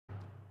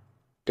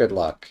Good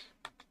luck.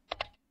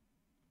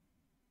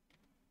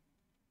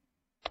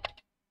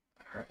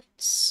 Alright,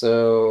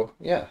 so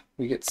yeah,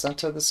 we get sent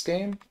to this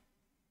game.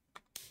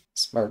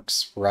 This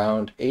marks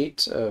round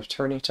 8 of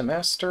Tourney to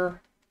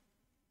Master.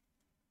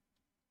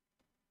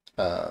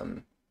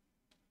 Um,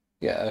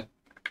 yeah,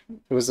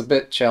 it was a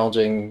bit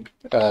challenging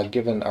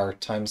given our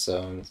time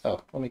zone.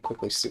 Oh, let me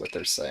quickly see what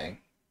they're saying.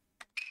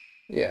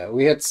 Yeah,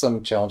 we had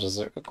some challenges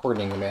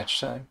according to match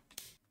time.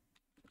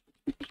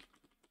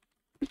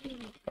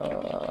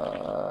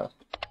 Uh,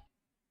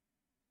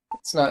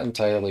 it's not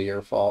entirely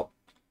your fault.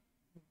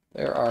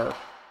 There are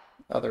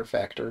other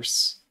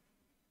factors.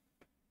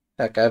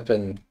 Heck, I've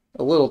been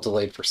a little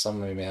delayed for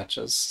some of my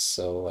matches,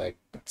 so, like,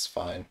 it's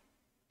fine.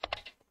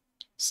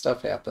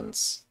 Stuff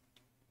happens.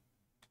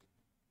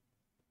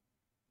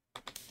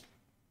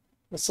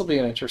 This will be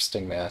an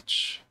interesting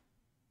match.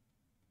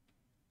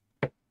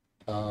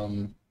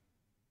 Um,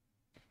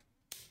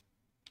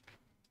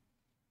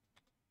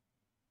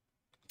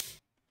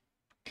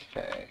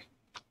 okay.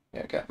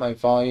 Yeah, I got my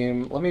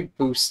volume. Let me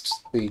boost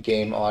the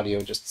game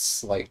audio just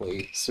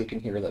slightly so we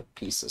can hear the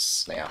pieces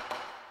snap.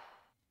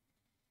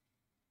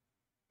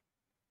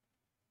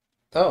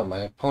 Oh, my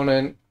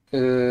opponent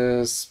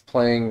is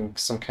playing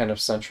some kind of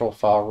central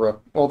file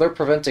rook. Well, they're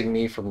preventing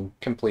me from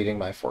completing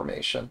my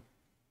formation.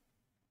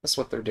 That's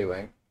what they're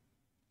doing.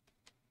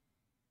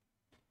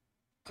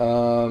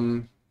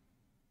 Um,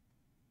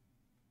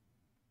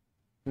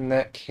 in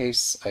that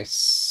case, I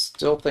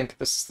still think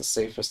this is the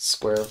safest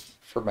square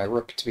for my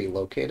rook to be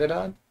located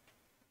on.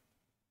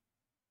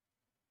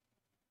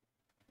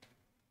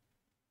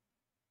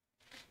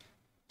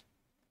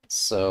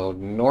 So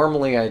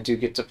normally I do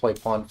get to play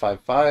pawn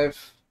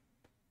 5-5.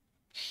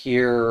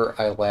 Here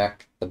I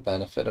lack the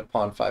benefit of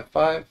pawn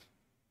 5-5,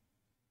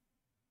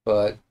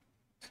 but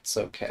it's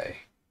okay.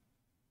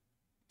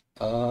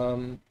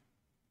 Um,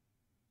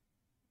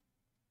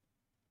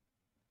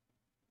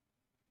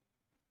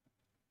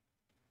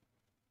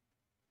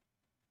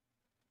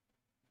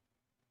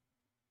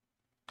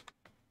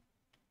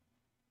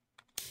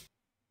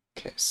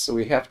 okay, so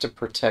we have to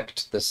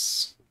protect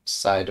this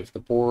side of the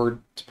board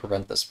to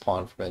prevent this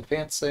pawn from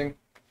advancing.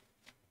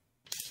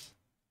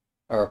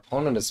 Our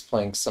opponent is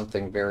playing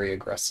something very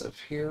aggressive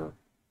here.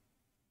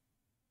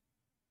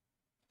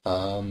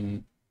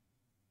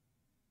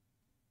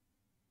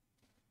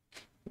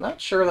 Not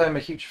sure that I'm a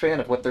huge fan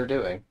of what they're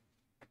doing.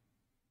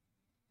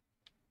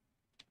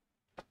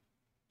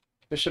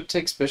 Bishop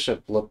takes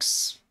bishop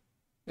looks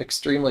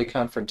extremely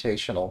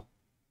confrontational.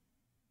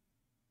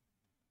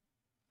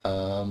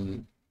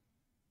 Um,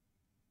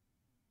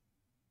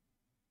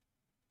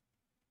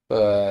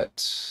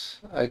 but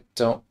I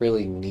don't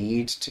really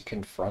need to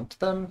confront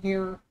them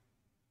here.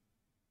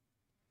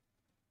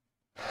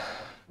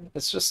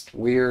 It's just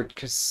weird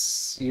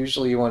because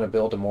usually you want to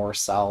build a more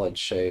solid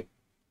shape.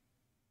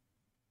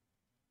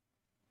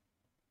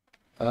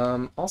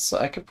 Also,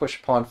 I could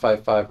push pawn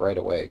 5-5 right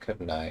away,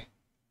 couldn't I?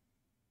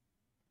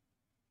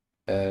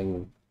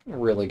 And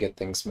really get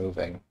things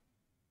moving.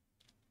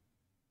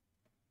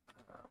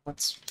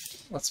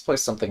 Let's play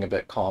something a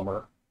bit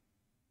calmer.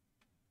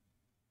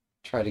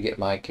 Try to get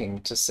my king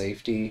to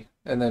safety,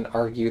 and then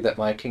argue that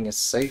my king is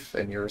safe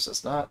and yours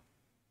is not.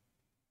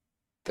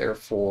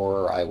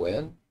 Therefore, I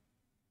win.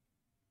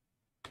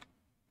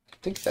 I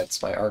think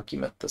that's my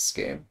argument this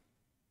game.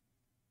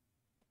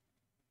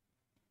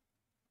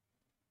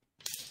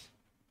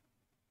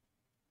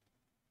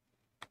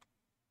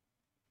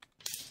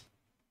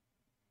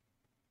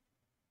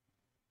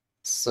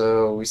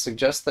 So we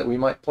suggest that we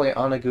might play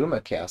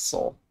Onaguma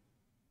Castle,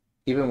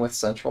 even with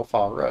Central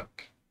File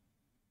Rook.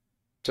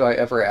 Do I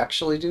ever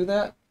actually do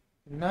that?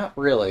 Not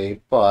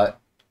really, but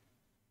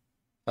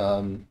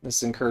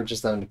this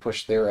encourages them to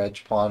push their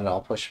edge pawn and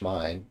I'll push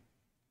mine.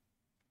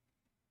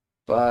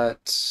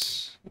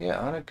 But yeah,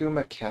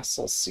 Onaguma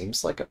Castle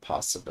seems like a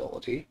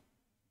possibility.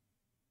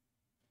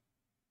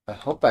 I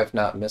hope I've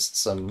not missed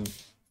some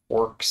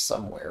fork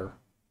somewhere.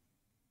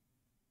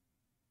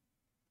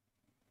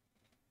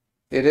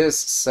 It is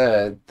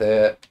said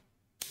that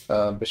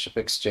Bishop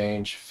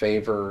Exchange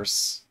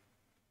favors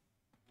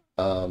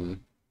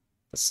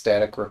the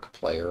static rook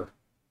player,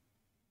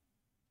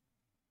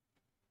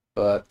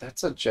 but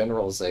that's a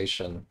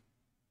generalization.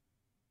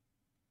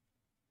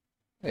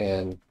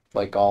 And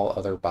like all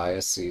other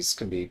biases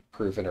can be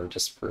proven or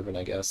disproven,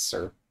 I guess,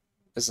 or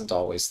isn't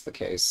always the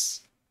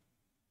case.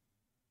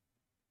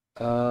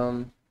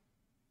 Um,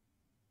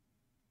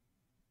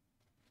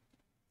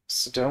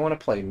 so do I want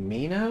to play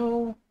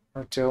Mino,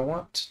 or do I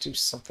want to do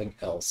something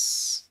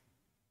else?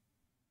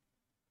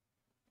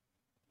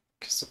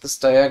 Because with this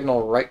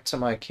diagonal right to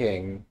my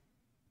king,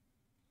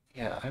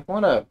 yeah, I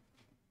want to...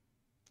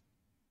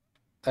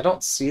 I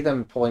don't see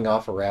them pulling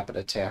off a rapid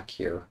attack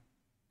here.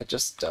 I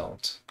just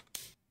don't.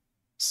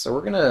 So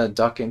we're going to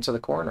duck into the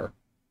corner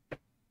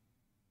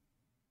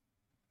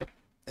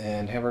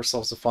and have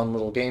ourselves a fun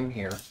little game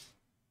here.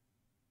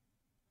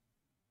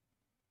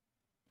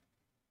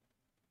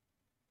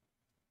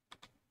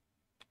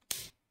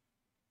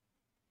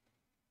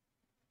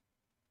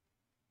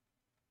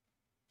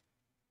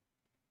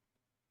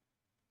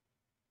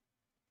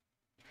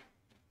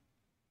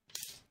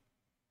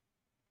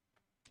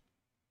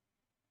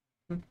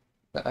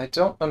 I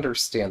don't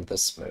understand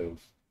this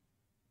move.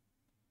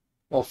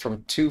 Well,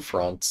 from two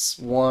fronts.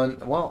 One,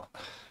 well,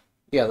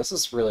 yeah, this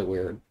is really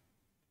weird.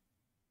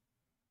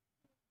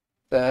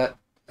 That,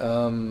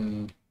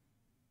 I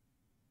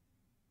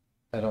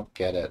don't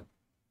get it.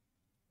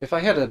 If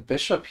I had a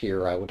bishop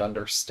here, I would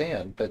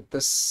understand, but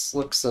this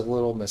looks a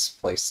little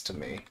misplaced to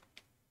me.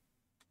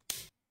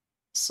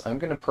 So I'm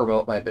going to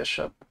promote my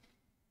bishop.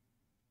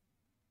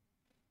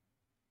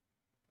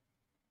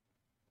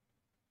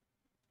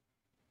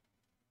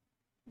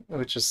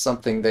 Which is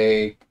something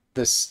they,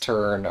 this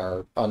turn,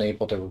 are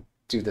unable to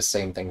do the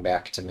same thing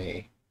back to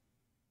me.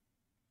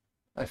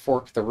 I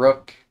fork the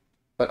rook,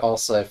 but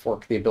also I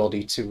fork the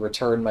ability to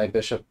return my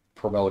bishop,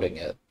 promoting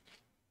it,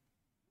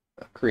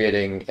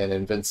 creating an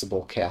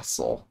invincible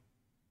castle.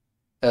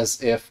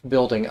 As if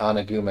building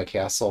Oniguma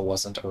Castle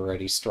wasn't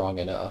already strong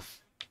enough.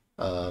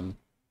 We're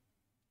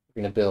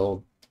going to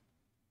build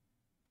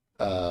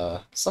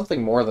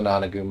something more than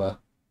Oniguma.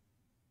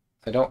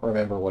 I don't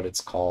remember what it's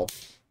called.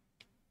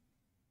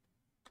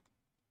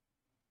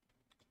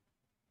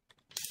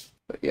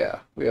 But yeah,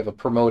 we have a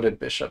promoted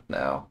bishop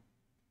now.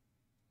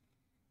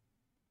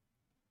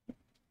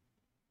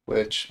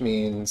 Which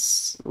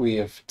means we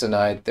have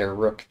denied their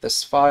rook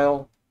this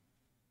file,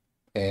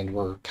 and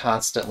we're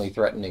constantly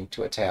threatening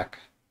to attack.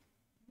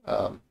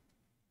 But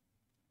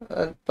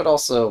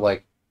also,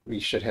 like, we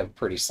should have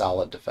pretty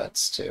solid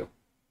defense, too.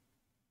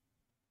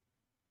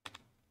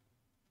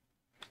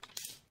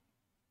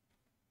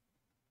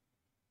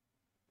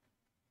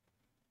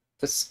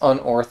 It's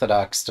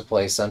unorthodox to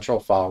play central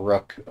file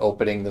rook,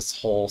 opening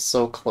this hole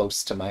so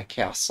close to my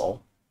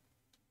castle.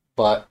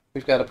 But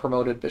we've got a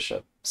promoted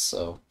bishop,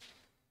 so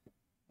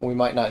we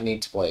might not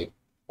need to play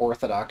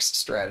orthodox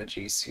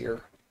strategies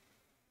here.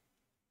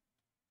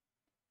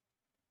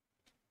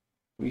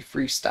 We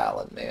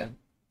freestyling, man.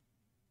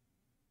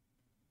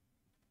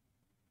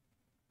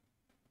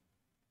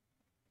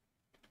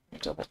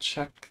 Double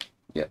check.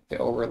 Yeah, the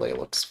overlay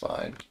looks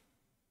fine.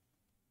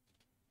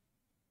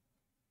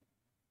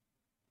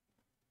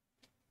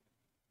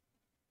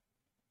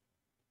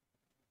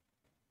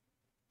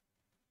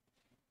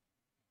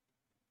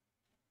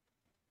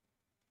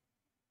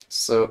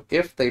 So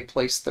if they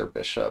place their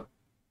bishop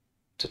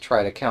to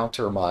try to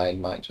counter mine,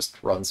 mine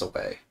just runs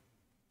away.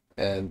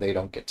 And they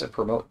don't get to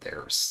promote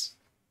theirs.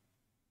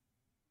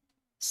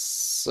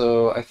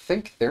 So I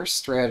think their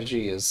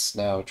strategy is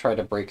now try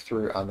to break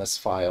through on this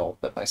file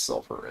that my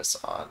silver is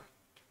on.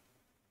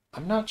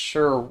 I'm not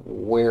sure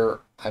where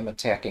I'm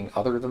attacking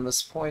other than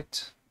this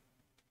point.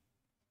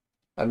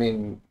 I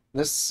mean,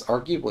 this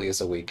arguably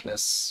is a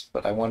weakness,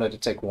 but I wanted to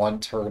take one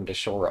turn to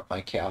shore up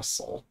my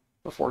castle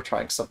before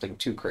trying something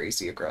too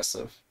crazy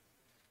aggressive.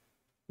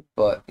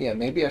 But yeah,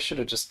 maybe I should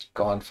have just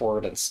gone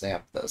forward and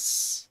snapped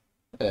this,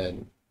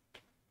 and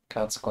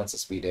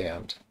consequences be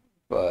damned.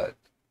 But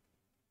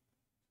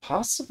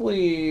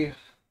possibly,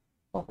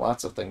 well,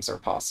 lots of things are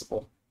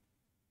possible.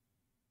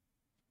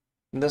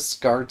 And this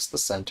guards the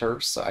center,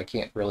 so I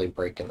can't really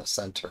break in the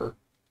center.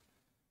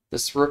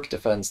 This rook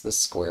defends this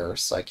square,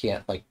 so I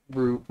can't, like,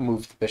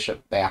 move the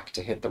bishop back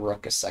to hit the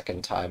rook a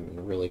second time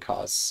and really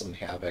cause some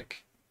havoc.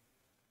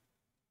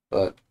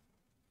 But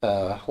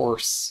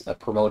horse, a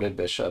promoted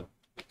bishop,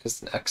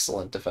 is an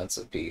excellent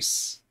defensive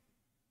piece.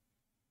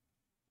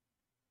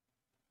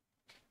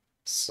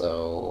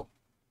 So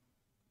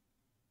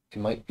it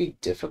might be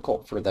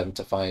difficult for them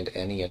to find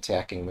any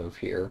attacking move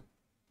here.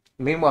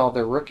 Meanwhile,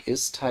 their rook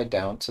is tied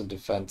down to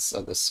defense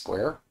of the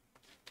square.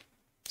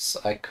 So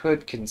I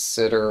could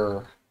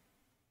consider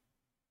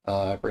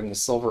bring the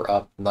silver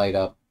up,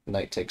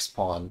 knight takes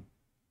pawn,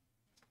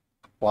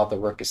 while the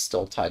rook is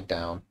still tied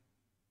down.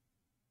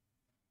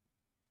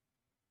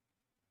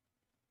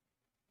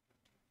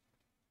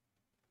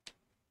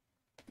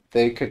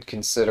 They could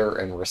consider,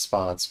 in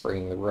response,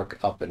 bringing the rook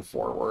up and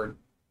forward.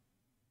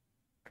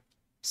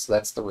 So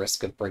that's the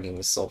risk of bringing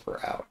the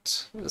silver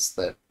out, is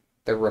that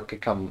the rook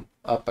could come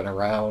up and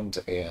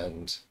around,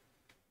 and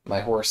my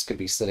horse could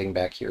be sitting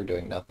back here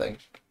doing nothing.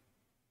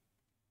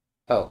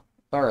 Oh,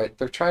 alright,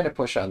 they're trying to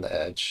push on the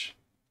edge.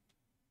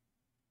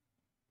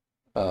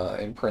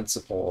 In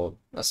principle,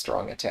 a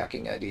strong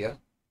attacking idea.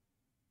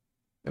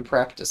 In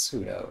practice,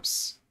 who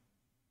knows?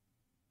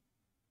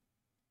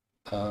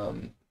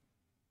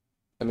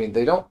 I mean,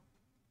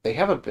 they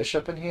have a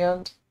bishop in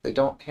hand, they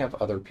don't have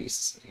other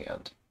pieces in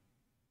hand.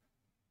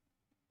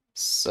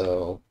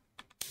 So,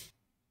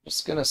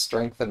 just gonna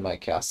strengthen my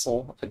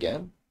castle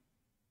again.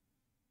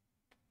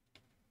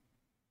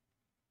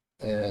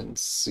 And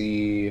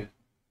see,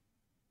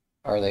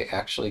 are they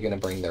actually gonna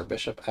bring their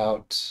bishop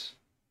out?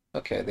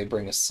 Okay, they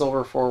bring a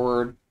silver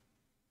forward.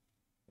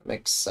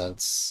 Makes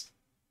sense.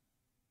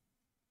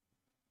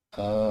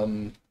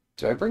 Do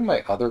I bring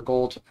my other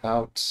gold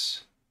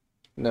out?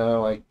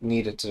 No, I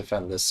needed to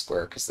defend this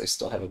square because they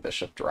still have a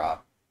bishop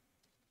drop.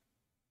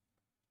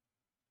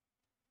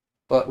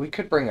 But we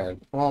could bring our...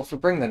 Well, if we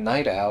bring the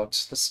knight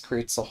out, this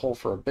creates a hole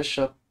for a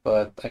bishop,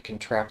 but I can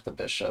trap the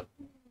bishop,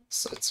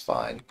 so it's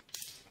fine.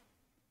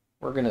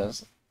 We're gonna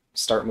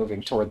start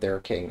moving toward their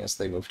king as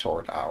they move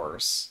toward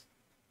ours.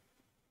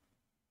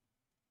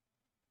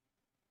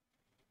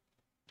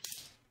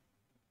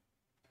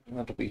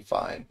 That'll be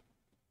fine.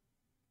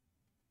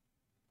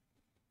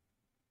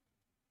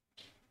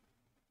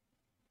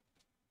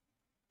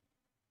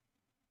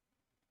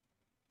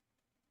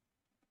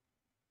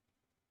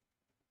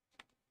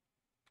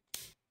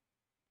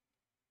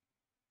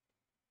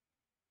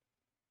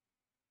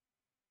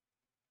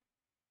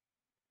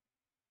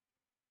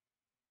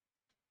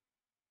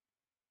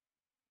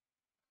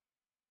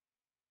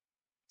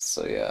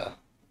 So yeah,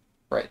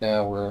 right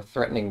now we're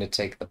threatening to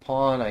take the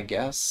pawn, I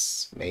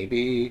guess.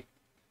 Maybe.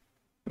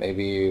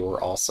 Maybe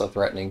we're also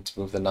threatening to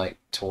move the knight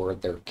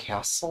toward their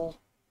castle.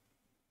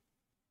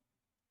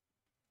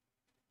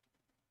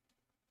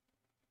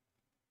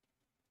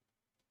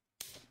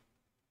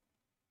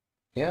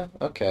 Yeah,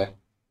 okay.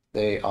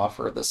 They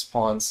offer this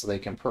pawn so they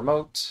can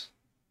promote.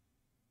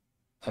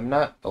 I'm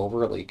not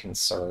overly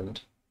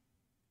concerned.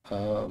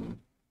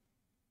 Um,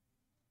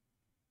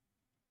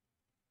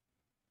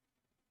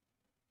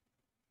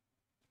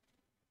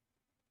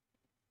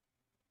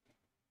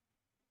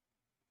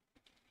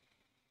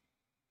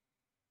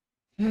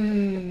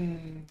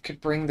 could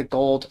bring the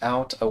gold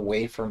out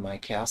away from my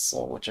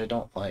castle, which I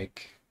don't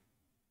like.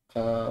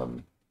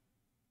 Um,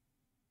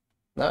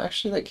 no,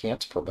 actually they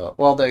can't promote.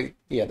 Well,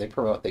 yeah, they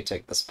promote, they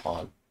take this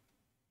pawn.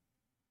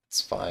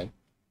 It's fine.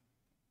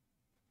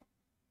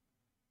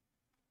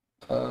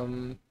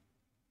 Um,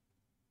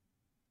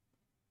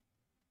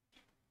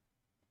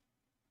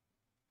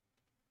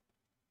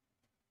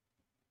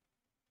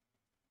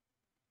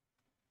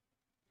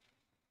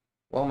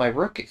 well, my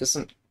rook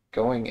isn't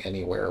going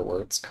anywhere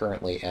where it's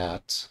currently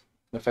at.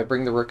 And if I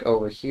bring the rook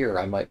over here,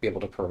 I might be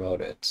able to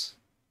promote it.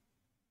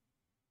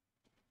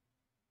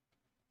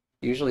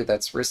 Usually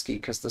that's risky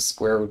because the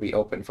square would be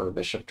open for a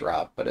bishop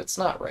drop, but it's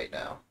not right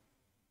now.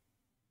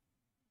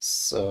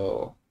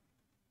 So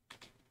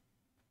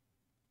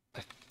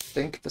I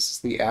think this is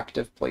the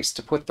active place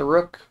to put the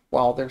rook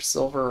while their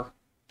silver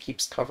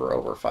keeps cover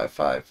over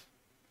 5-5.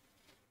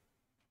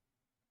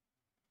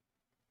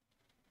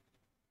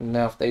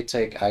 Now if they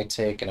take, I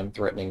take, and I'm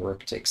threatening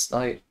rook takes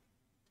knight,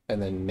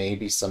 and then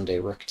maybe someday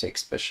rook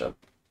takes bishop.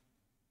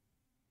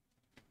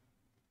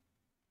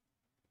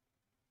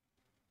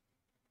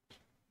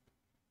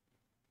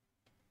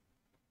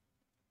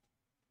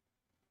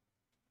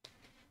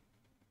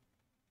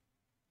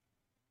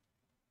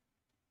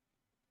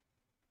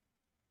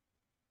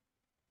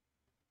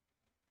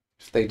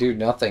 If they do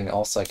nothing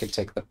else, I could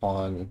take the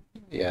pawn.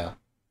 Yeah.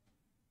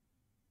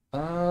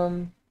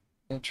 Um,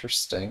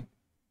 Interesting.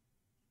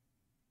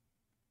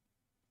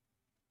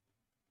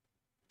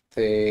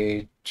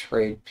 They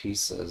trade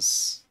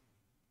pieces.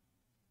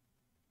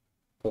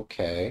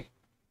 Okay.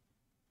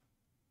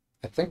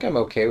 I think I'm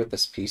okay with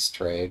this piece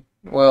trade.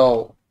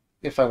 Well,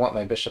 if I want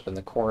my bishop in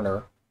the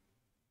corner.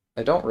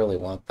 I don't really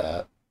want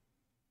that.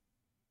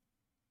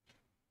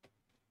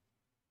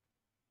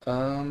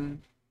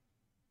 Um,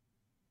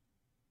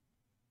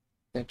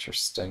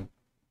 Interesting.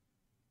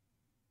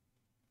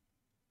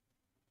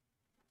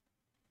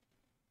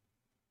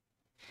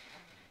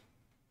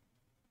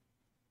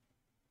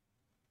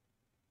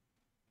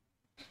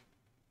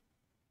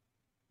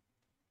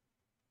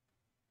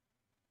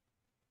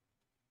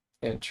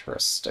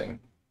 Interesting.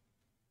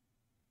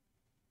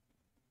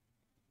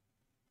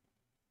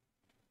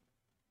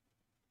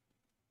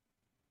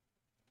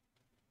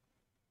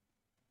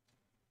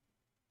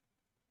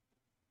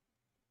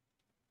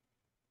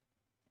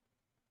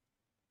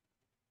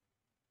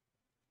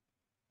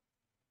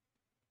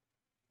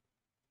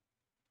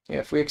 Yeah,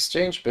 if we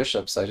exchange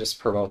bishops, I just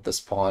promote this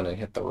pawn and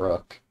hit the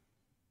rook.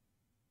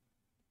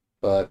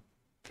 But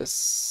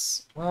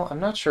this... Well, I'm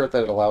not sure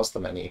that it allows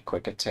them any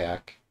quick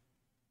attack.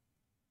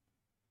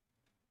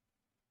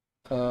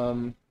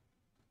 Um,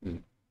 hmm.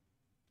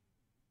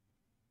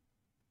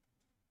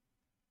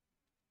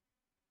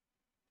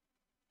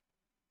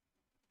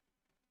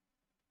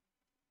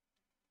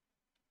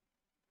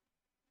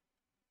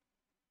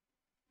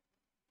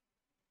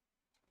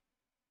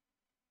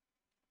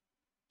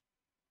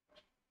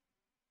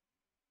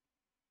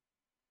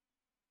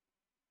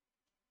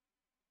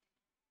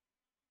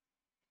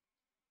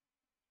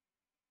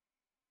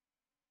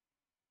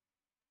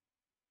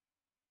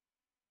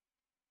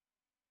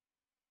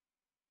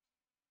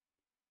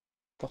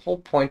 The whole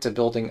point of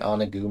building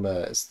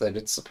Oniguma is that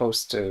it's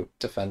supposed to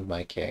defend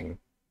my king.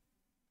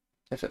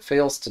 If it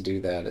fails to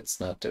do that, it's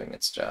not doing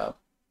its job.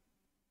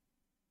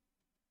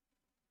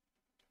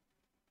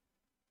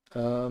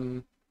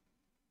 Um,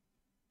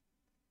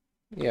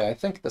 yeah, I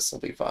think this will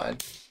be fine.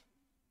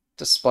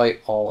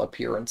 Despite all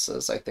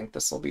appearances, I think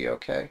this will be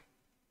okay.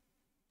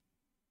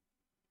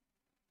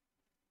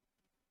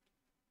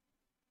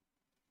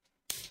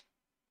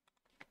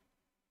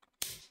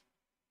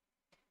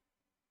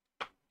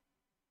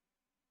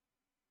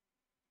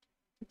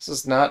 This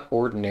is not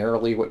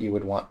ordinarily what you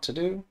would want to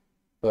do,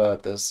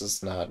 but this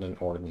is not an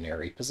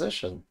ordinary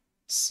position,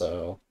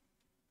 so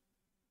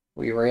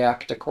we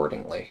react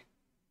accordingly.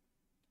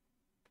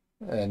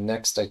 And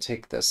next I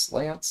take this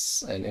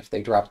lance, and if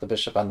they drop the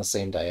bishop on the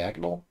same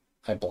diagonal,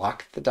 I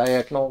block the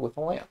diagonal with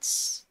a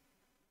lance.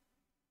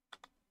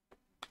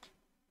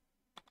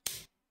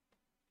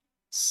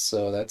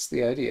 So that's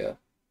the idea.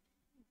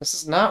 This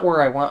is not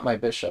where I want my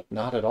bishop,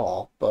 not at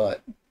all,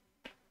 but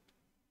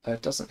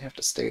it doesn't have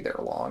to stay there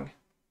long.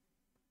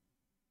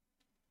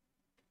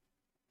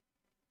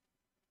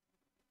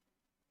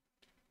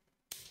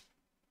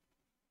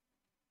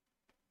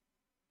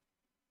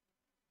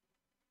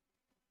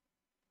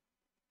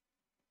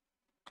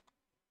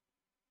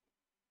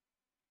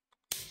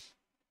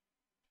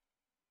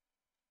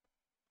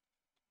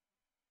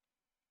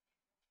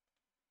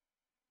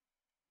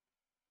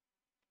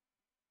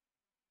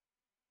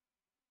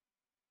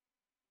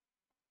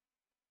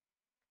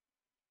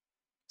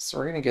 So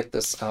we're going to get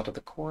this out of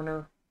the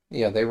corner.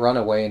 Yeah, they run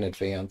away in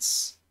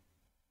advance.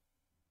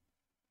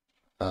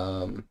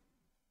 I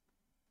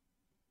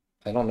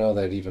don't know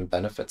that it even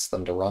benefits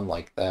them to run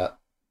like that,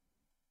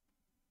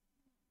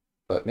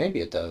 but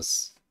maybe it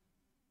does.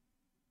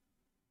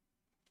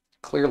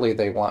 Clearly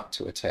they want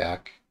to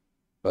attack,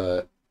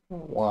 but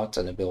want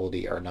and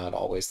ability are not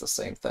always the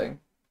same thing.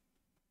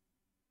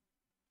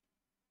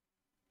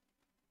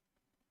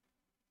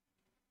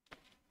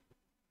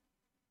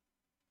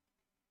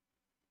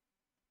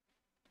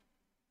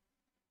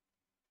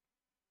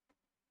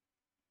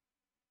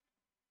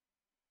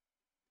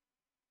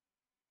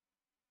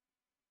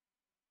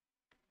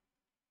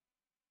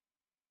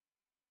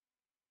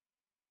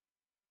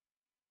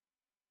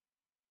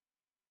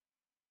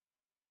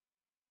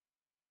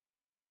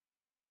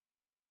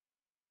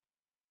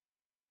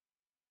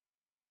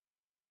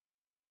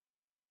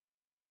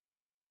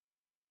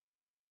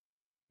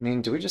 I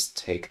mean, do we just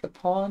take the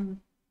pawn?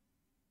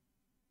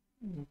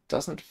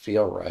 Doesn't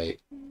feel right.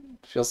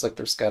 Feels like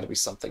there's got to be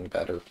something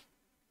better.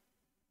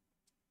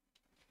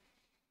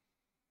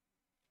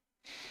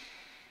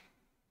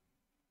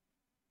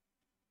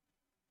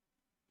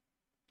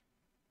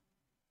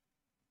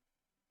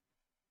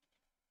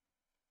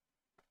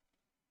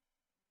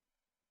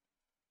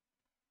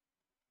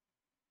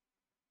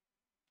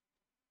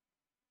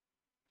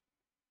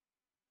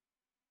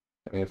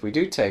 I mean, if we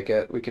do take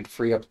it, we could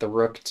free up the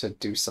rook to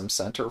do some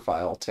center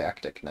file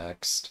tactic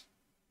next.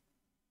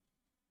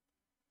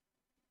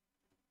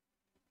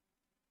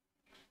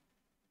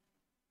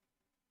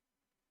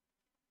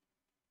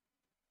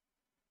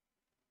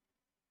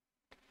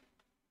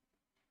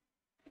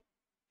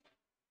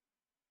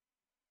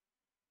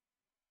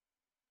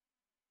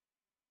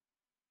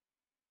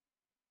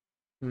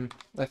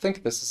 I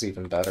think this is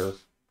even better,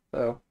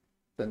 though,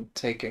 than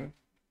taking.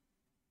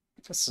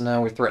 So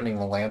now we're threatening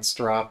the lance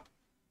drop,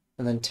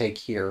 and then take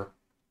here.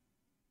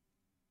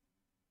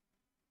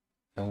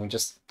 And we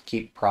just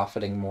keep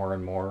profiting more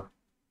and more,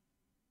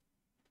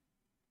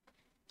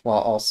 while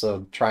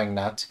also trying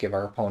not to give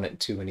our opponent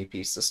too many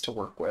pieces to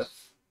work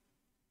with.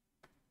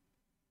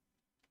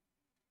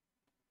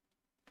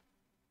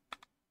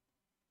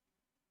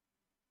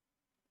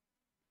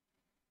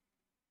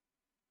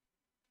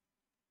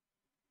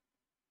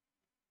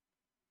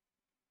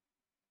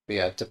 But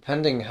yeah,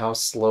 depending how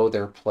slow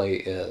their play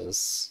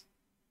is,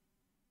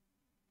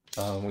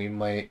 we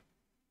might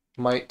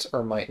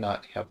or might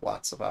not have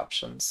lots of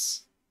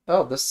options.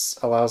 Oh, this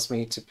allows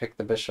me to pick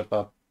the bishop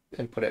up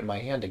and put it in my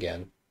hand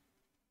again.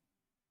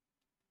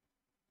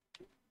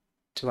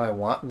 Do I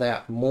want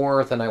that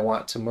more than I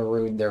want to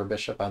maroon their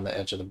bishop on the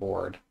edge of the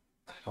board?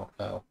 I don't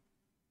know.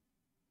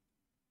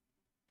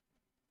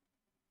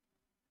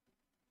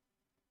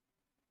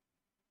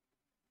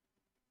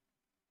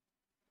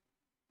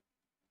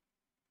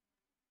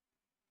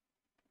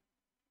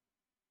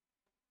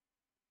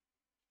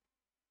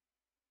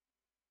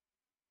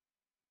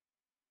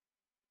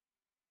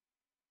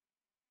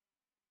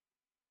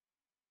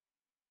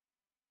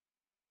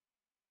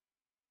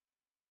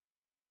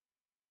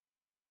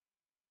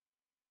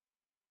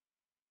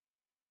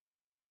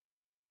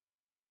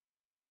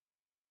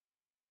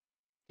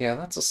 Yeah,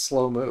 that's a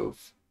slow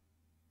move.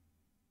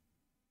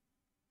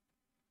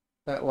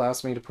 That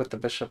allows me to put the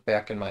bishop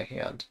back in my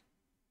hand.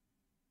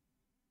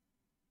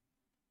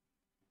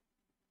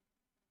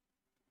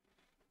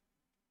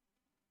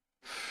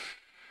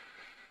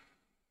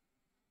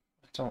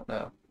 I don't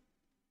know.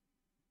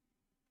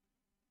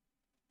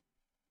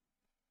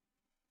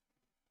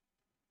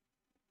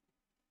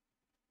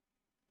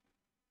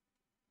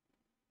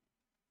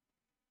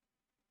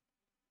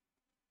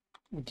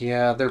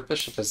 Yeah, their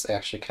bishop is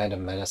actually kind of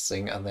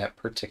menacing on that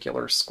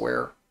particular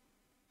square.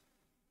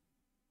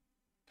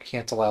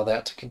 Can't allow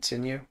that to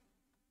continue.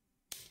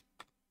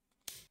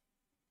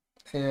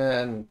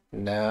 And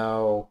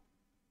now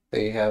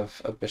they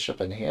have a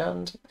bishop in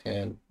hand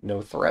and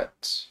no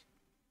threat.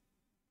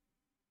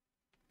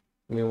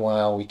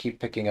 Meanwhile, we keep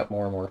picking up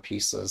more and more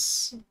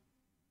pieces.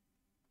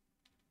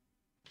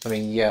 I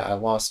mean, yeah, I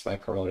lost my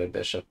promoted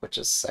bishop, which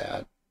is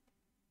sad.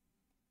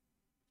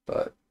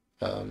 But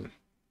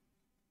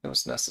it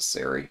was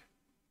necessary.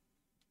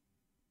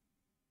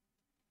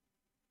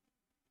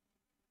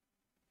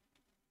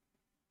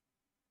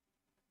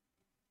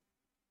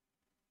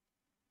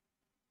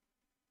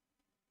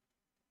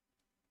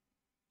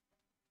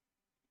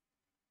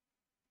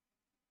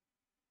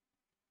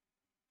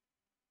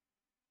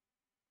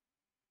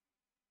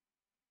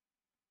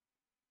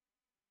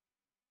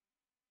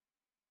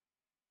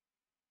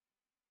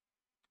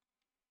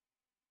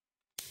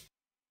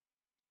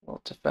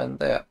 We'll defend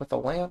that with a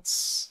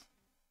lance.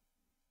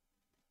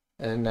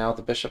 And now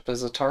the bishop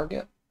is a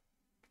target.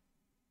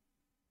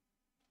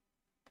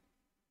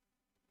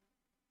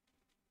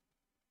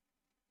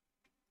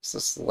 So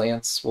this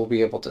lance will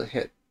be able to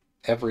hit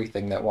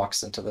everything that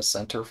walks into the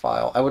center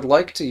file. I would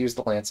like to use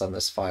the lance on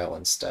this file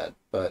instead,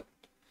 but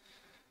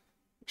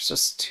there's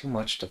just too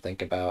much to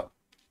think about.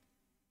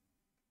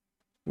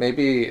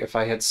 Maybe if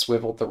I had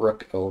swiveled the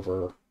rook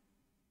over,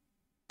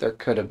 there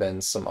could have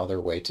been some other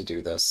way to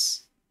do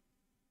this.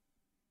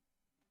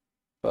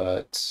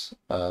 But,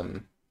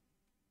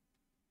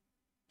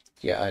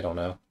 yeah, I don't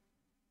know.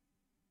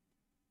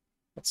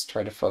 Let's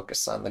try to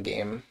focus on the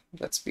game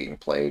that's being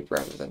played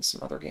rather than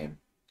some other game.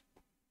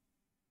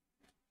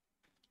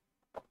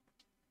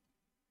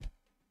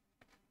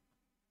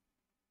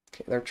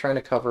 Okay, they're trying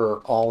to cover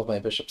all of my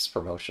bishop's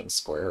promotion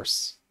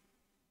squares.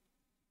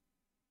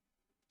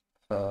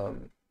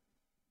 Um,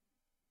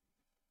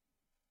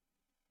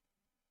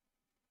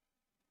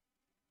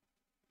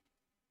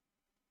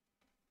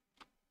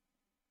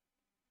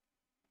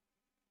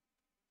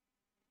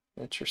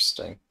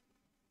 Interesting.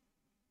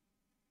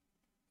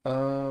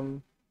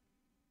 Um,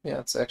 yeah,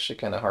 it's actually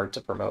kind of hard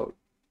to promote.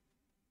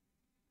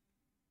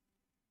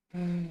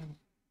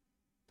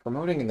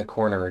 Promoting in the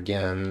corner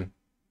again.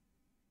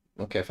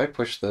 Okay, if I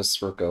push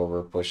this rook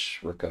over,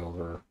 push rook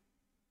over,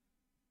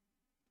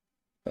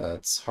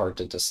 it's hard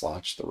to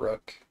dislodge the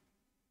rook.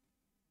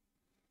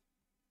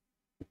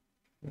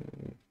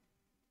 Hmm.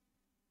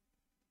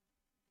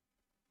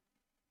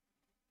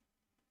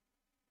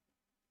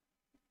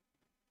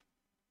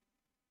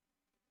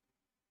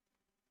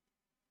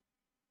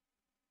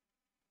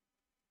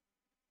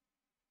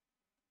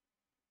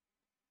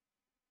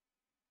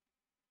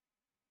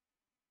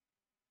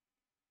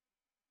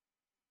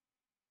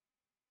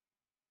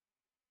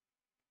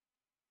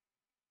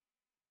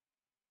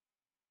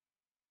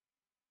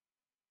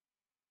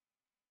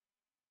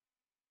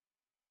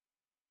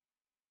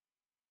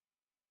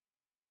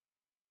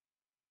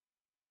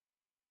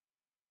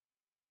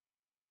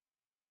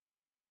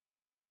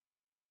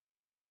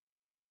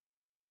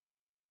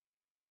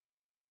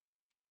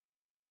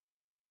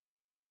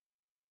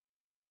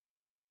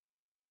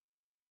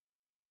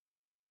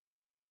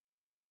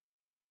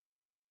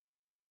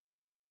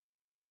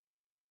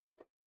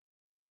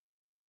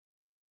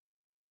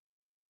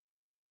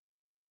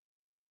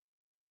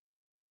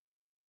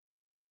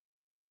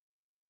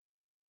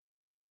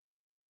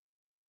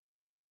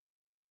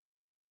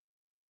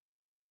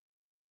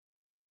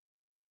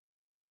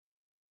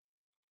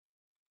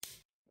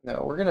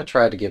 No, we're going to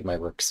try to give my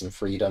rook some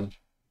freedom.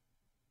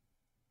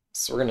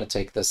 So we're going to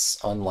take this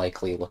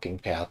unlikely looking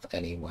path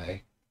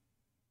anyway.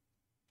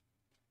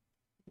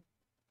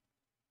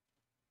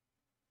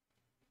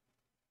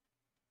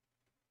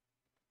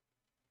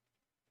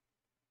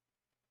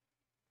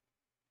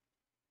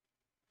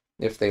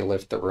 If they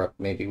lift the rook,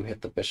 maybe we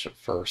hit the bishop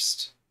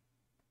first.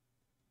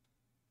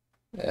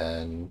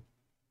 And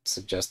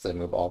suggest they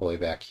move all the way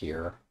back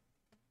here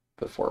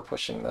before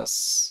pushing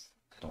this.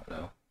 I don't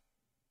know.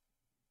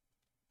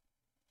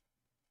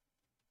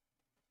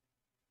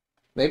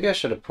 Maybe I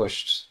should have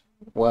pushed...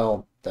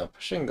 Well, no,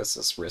 pushing this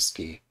is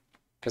risky,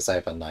 because I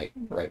have a knight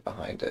right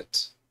behind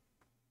it.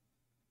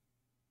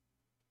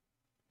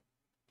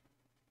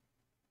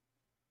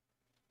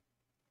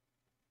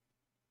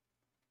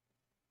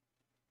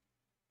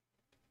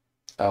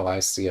 Oh, I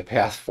see a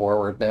path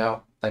forward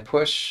now. I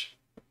push,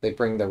 they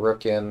bring the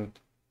rook in.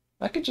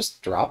 I could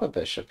just drop a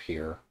bishop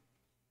here.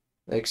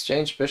 They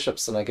exchange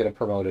bishops and I get a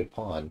promoted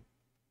pawn.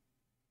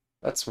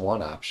 That's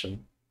one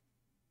option.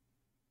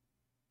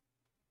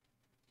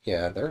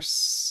 Yeah,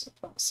 there's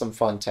some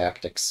fun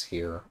tactics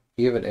here,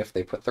 even if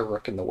they put the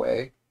rook in the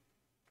way,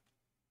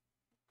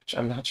 which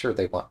I'm not sure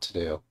they want to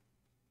do.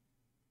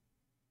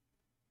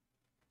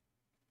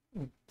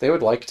 They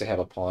would like to have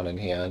a pawn in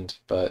hand,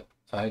 but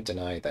I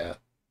deny that.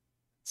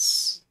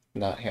 It's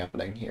not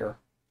happening here.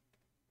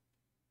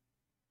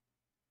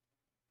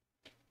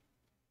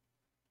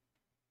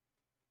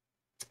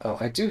 Oh,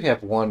 I do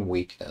have one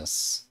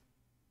weakness.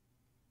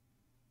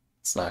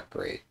 It's not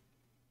great.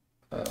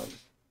 Um,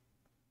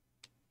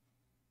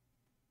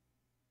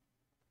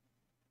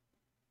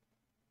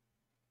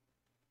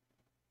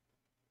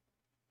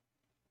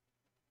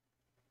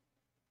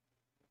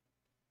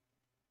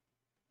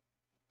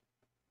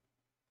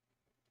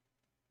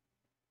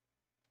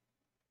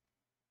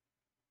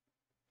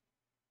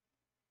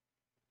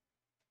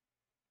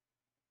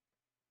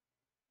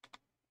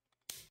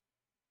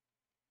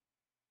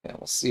 yeah,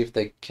 we'll see if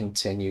they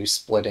continue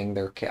splitting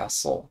their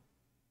castle.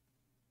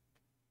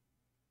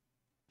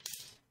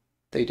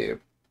 They do.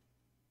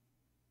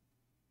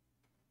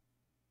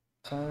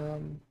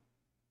 Um,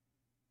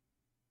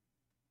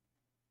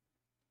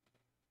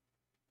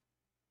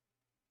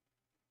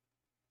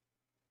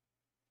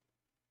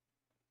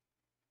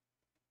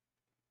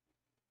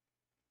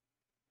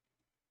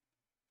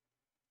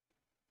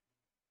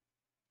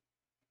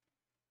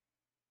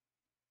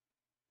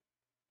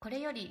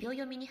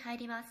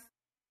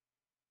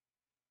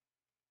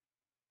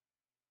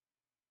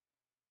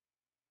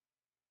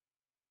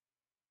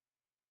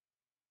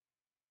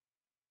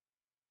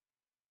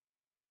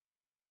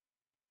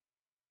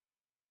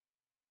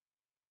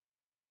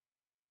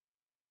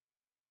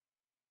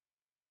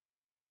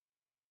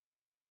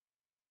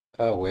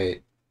 Oh,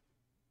 wait.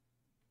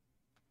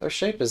 Their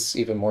shape is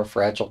even more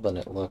fragile than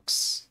it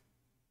looks.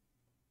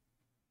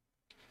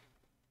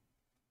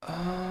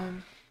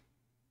 Um,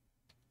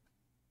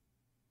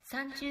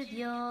 30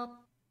秒、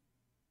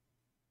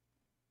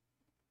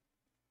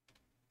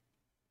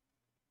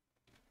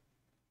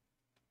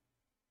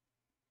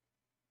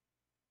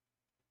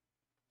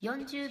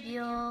40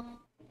秒、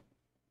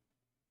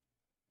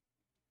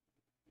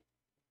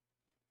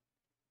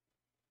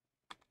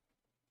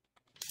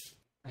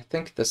I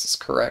think this is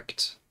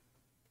correct.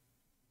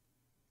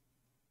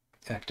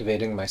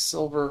 Activating my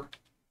silver.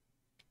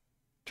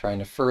 Trying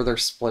to further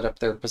split up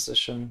their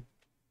position.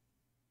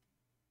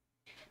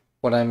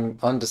 What I'm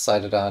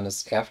undecided on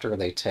is after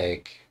they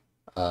take,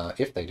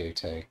 if they do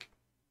take,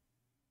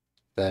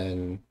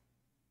 then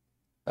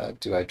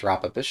do I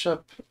drop a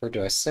bishop or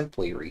do I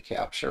simply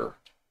recapture?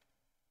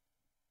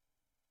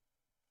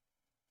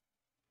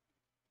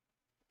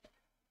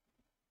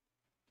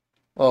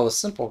 Well, the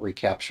simple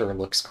recapture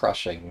looks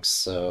crushing,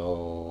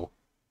 so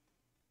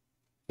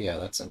yeah,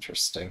 that's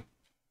interesting.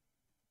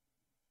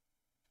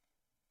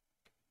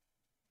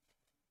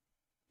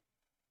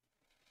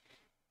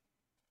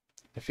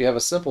 If you have a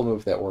simple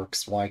move that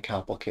works, why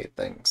complicate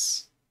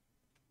things?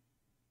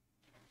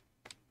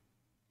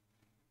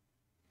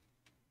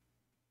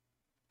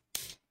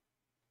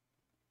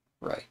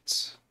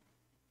 Right.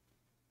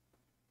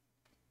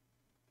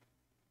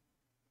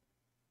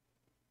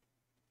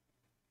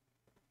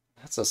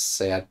 That's a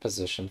sad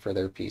position for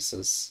their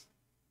pieces.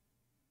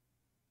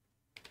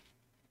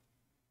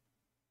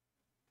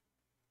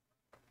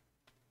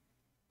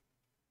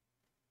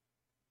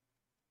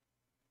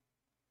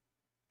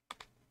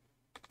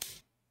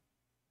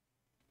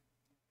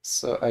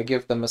 So I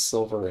give them a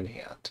silver in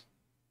hand.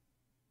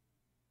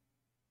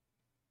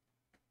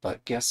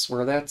 But guess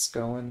where that's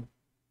going?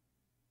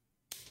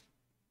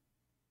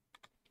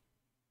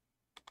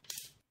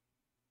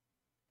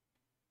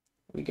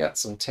 We got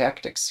some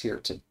tactics here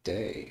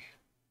today.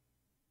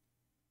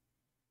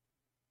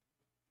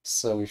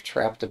 So we've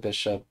trapped a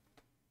bishop,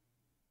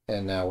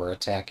 and now we're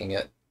attacking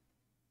it.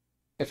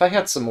 If I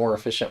had some more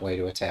efficient way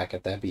to attack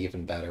it, that'd be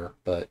even better,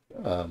 but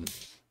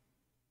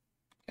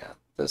yeah,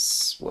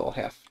 this we'll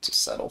have to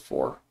settle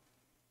for.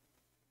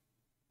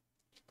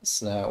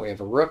 So now we have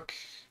a rook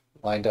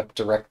lined up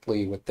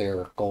directly with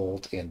their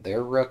gold and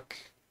their rook.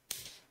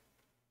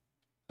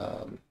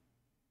 Um,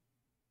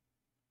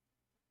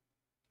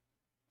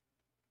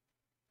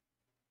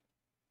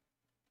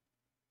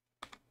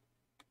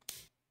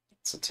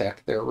 let's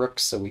attack their rook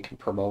so we can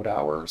promote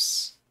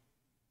ours.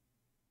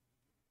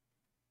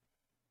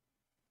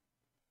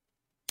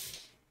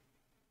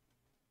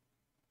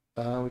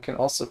 We can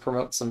also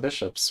promote some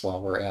bishops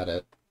while we're at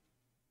it.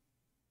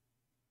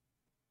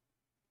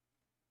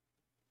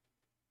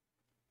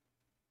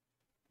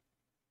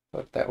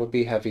 But that would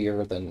be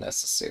heavier than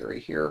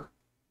necessary here.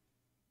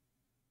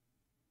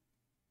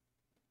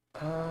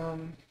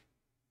 Um,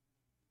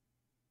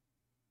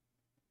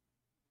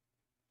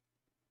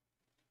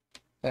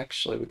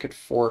 Actually, we could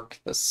fork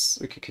this.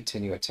 We could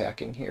continue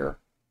attacking here.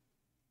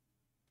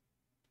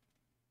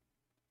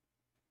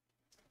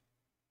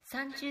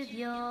 30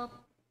秒、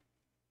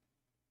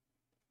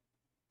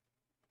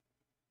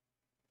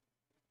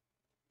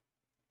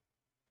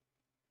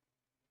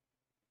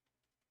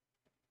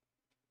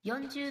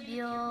40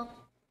秒、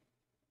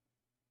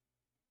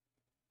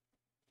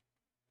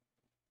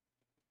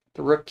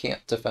The rook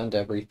can't defend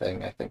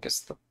everything, I think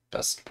is the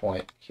best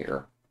point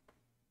here.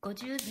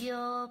 50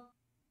秒、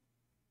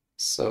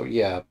So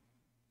yeah,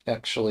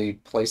 actually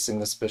placing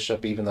this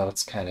bishop, even though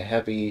it's kind of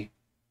heavy,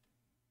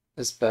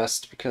 is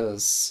best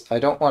because I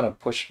don't want to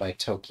push my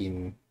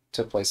token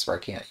to a place where I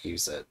can't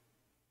use it.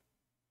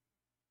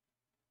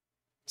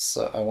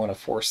 So I want to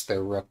force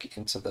their rook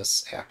into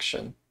this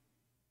action.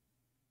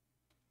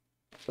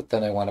 But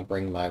then I want to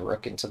bring my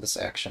rook into this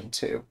action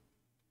too.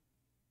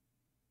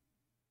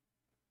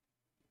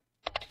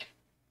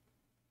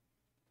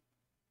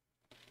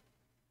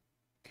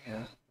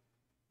 Yeah.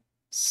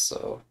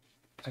 So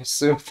I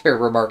assume they're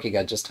remarking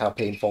on just how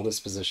painful this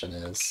position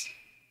is.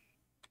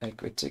 I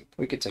think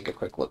we could take a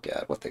quick look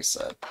at what they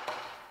said.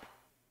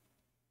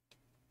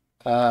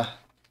 Uh,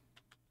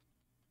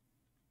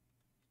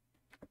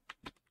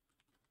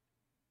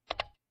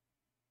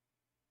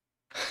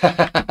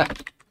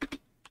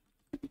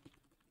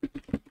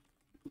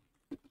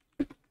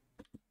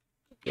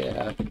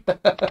 yeah.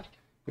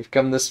 We've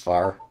come this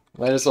far.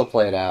 Might as well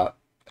play it out.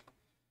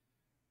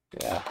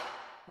 Yeah.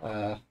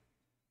 Uh,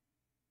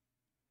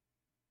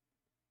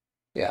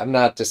 yeah, I'm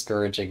not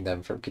discouraging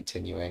them from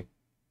continuing.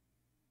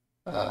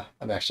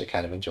 I'm actually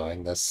kind of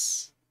enjoying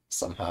this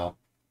somehow.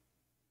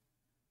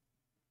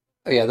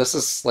 Yeah, this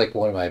is like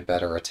one of my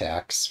better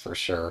attacks for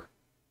sure.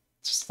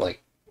 Just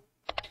like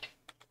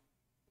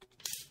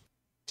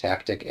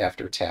tactic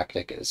after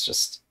tactic is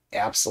just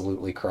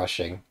absolutely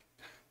crushing.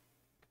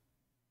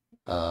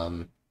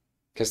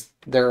 Because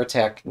their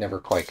attack never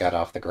quite got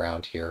off the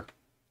ground here.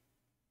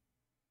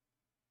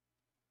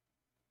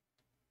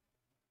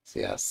 So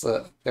yeah,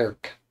 so they're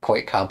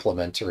quite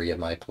complimentary in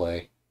my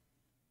play.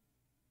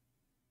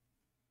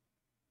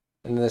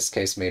 In this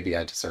case, maybe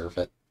I deserve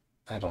it.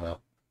 I don't know.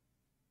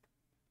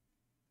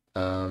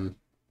 Um,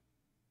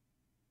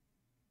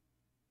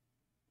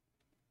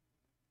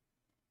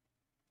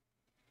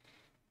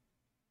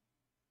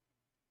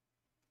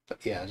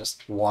 but yeah,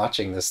 just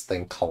watching this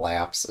thing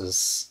collapse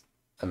is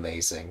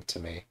amazing to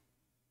me.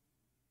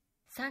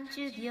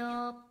 30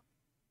秒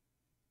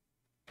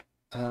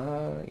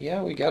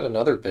Yeah, we got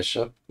another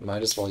bishop.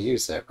 Might as well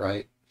use it,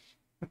 right?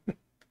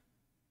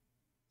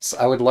 So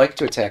I would like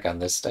to attack on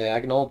this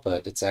diagonal,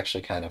 but it's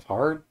actually kind of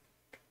hard.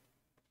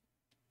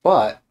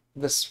 But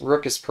this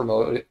rook is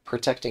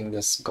protecting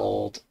this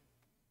gold.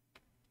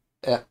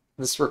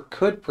 This rook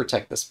could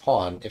protect this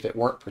pawn if it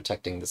weren't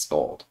protecting this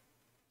gold.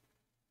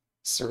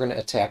 So we're going to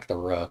attack the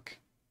rook.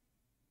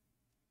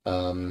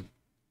 We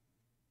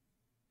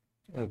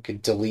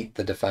could delete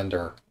the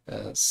defender,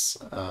 as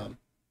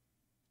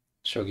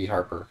Shogi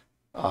Harper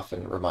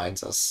often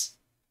reminds us.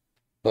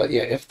 But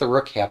yeah, if the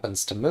rook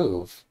happens to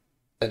move,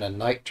 then a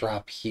knight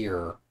drop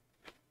here,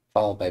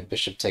 followed by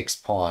bishop takes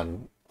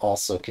pawn,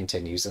 also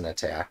continues an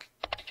attack.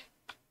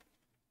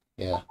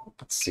 Yeah,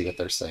 let's see what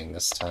they're saying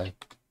this time.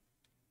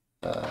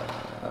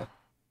 Yeah,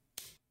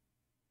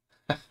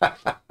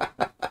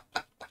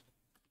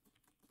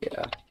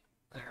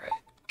 alright.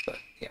 But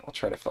yeah, we'll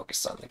try to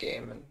focus on the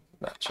game and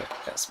not check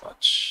as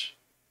much.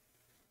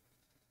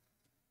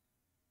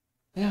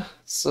 Yeah,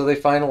 so they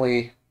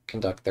finally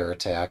conduct their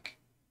attack.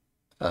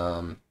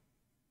 Um,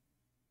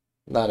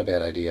 Not a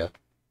bad idea.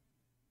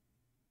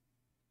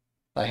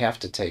 I have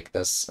to take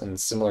this. In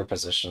similar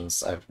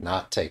positions, I've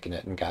not taken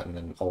it and gotten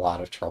in a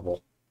lot of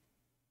trouble.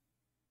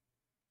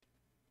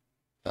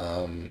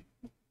 Um,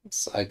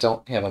 so I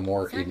don't have a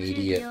more 30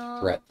 immediate 秒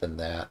threat than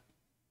that.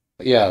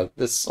 But yeah,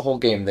 this whole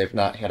game they've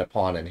not had a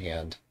pawn in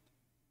hand,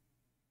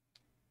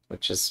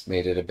 which has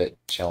made it a bit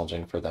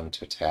challenging for them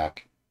to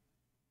attack.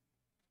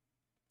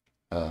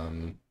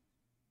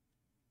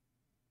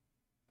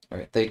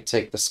 Alright, they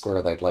take the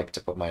square that I'd like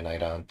to put my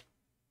knight on.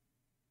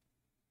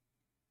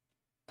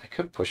 I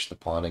could push the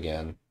pawn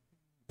again.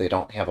 They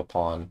don't have a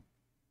pawn.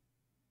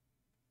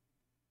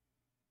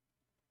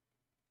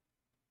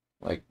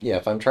 Like, yeah,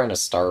 if I'm trying to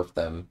starve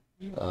them,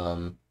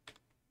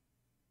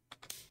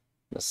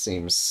 this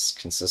seems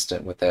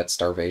consistent with that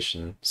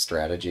starvation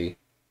strategy,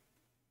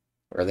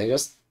 where they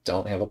just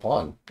don't have a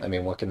pawn. I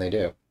mean, what can they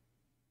do?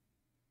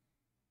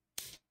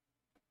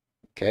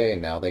 Okay,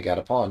 now they got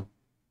a pawn.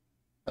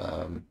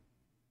 Um,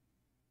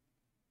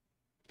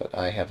 but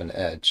I have an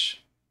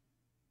edge.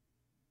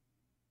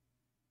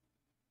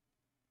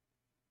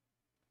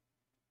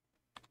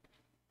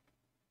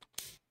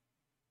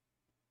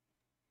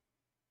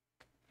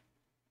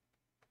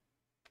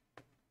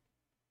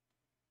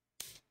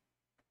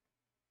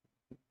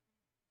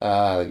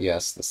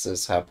 Yes, this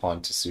is how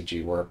pawn to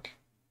Suji work.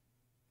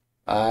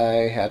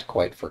 I had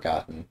quite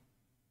forgotten.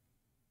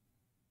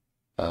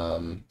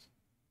 Um,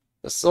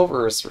 the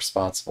silver is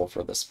responsible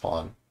for this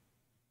pawn.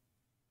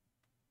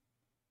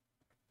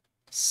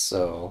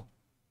 So,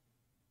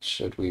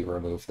 should we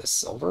remove this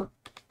silver?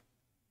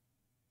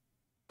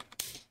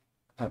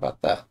 How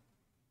about that?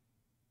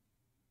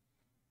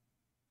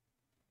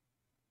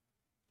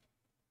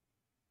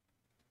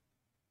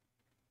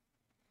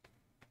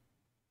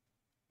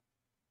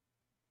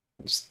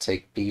 Just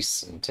take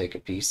piece and take a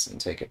piece and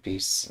take a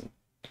piece. And,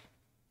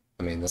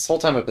 I mean, this whole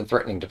time I've been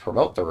threatening to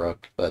promote the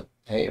rook, but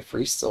hey, a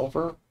free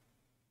silver?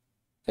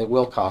 It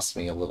will cost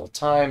me a little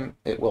time.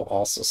 It will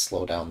also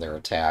slow down their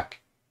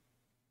attack,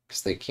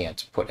 because they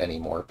can't put any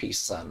more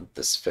pieces on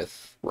this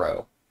fifth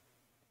row.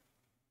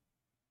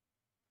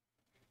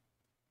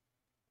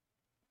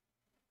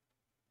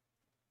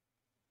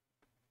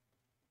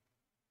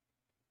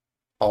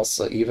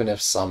 Also, even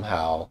if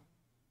somehow,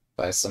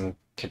 by some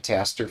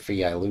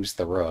catastrophe, I lose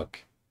the rook,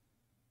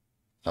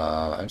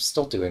 I'm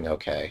still doing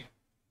okay.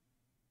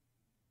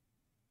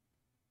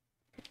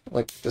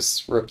 Like,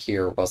 this rook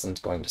here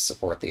wasn't going to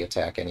support the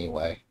attack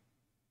anyway.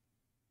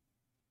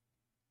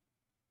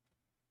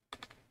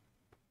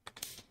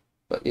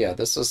 But yeah,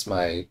 this was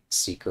my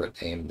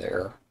secret aim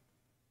there.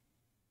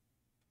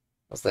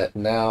 Was that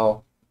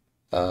now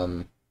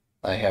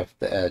I have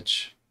the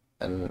edge,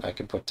 and I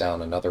can put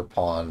down another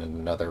pawn and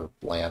another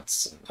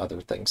lance and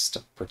other things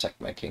to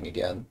protect my king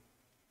again.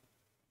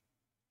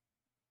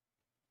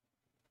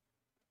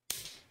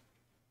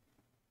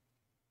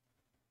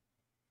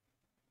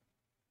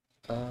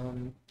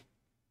 Um,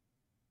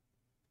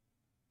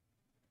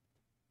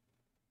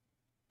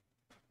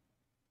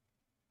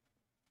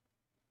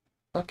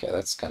 okay,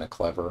 that's kind of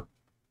clever.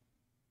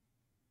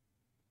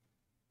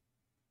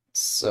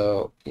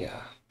 So,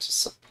 yeah, to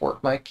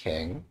support my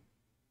king.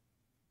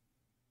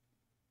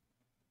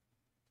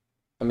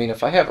 I mean,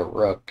 if I have a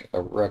rook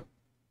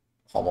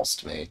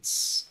almost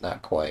mates,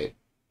 not quite.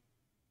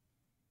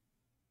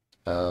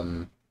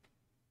 Um,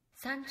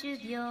 30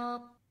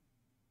秒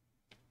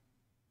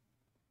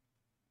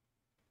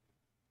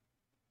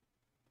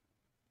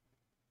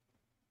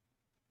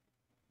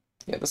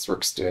yeah, this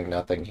rook's doing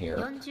nothing here.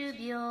 40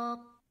秒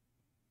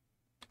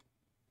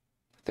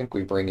I think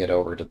we bring it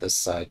over to this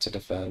side to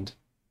defend.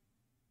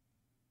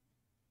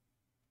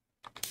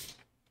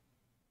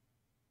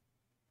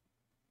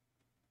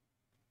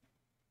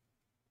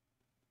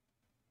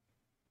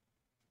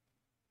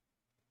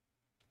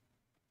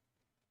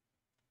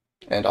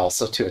 And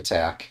also to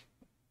attack.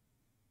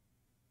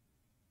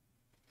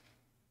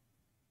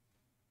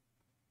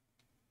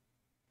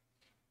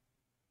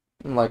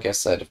 And like I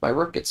said, if my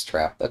rook gets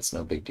trapped, that's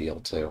no big deal,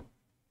 too.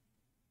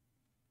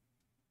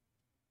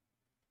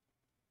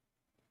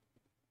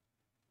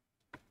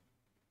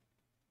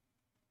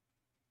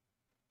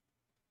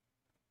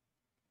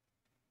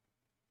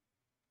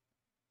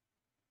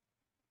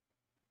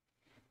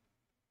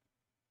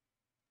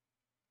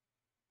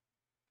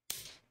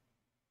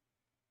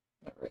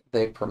 All right,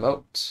 they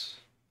promote.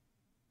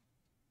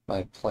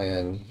 My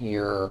plan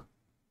here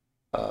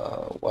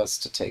was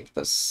to take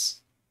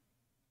this.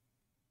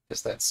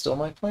 Is that still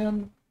my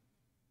plan?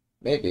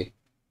 Maybe.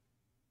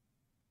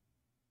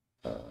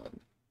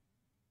 Um,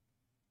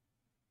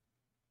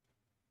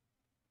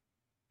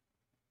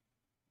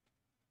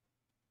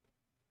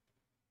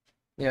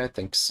 yeah, I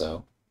think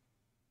so.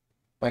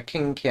 My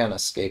king can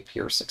escape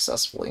here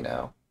successfully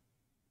now.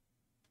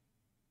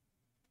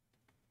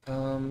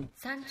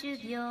 30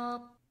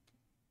秒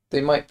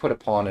They might put a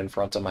pawn in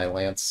front of my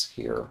lance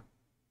here.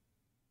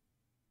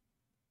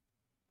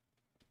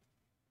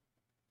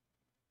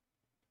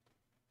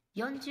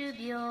 40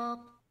秒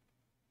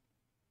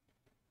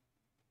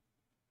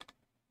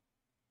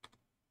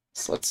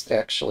So let's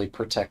actually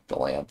protect the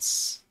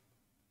lance.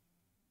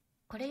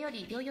 これよ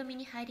り秒読み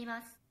に入り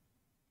ます。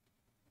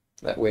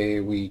 That way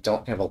we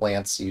don't have a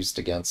lance used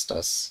against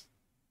us.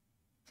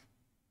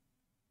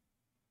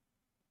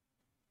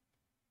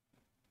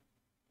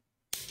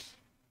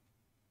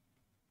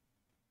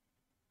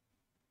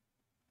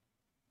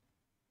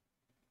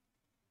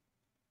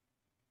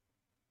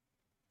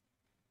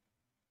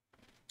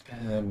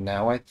 And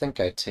now I think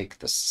I take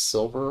the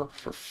silver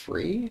for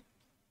free.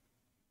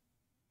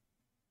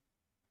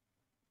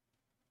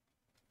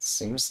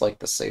 Seems like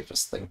the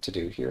safest thing to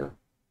do here.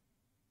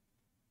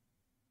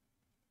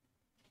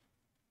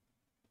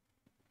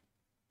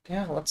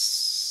 Yeah,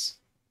 let's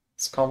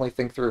calmly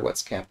think through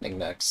what's happening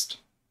next.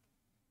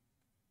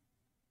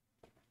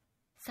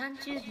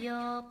 30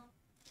秒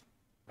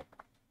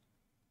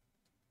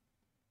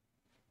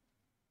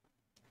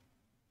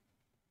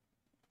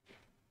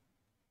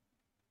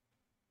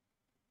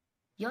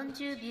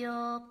 40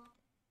秒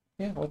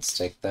Yeah, let's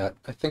take that.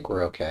 I think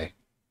we're okay.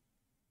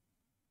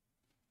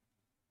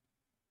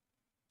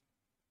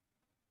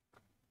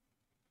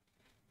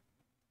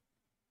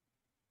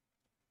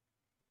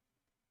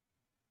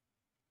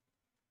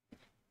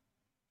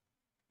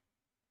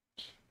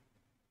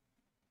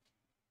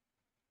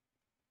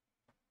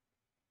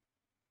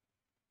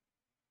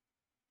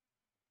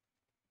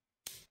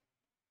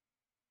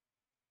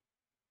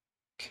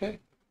 Okay.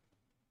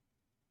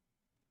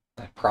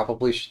 I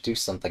probably should do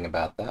something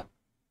about that.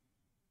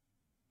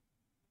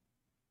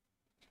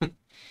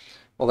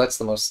 Well, that's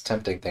the most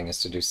tempting thing, is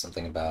to do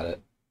something about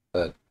it.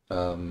 But,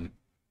 hmm,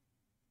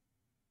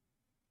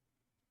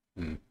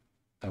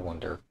 I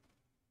wonder.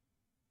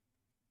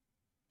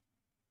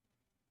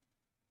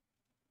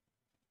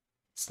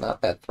 It's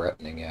not that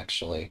threatening,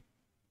 actually.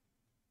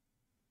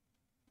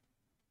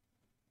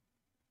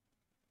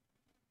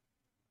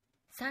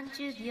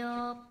 30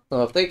秒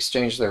Well, if they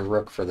exchange their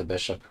rook for the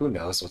bishop, who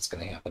knows what's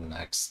going to happen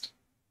next?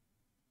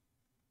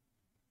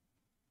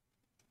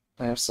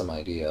 I have some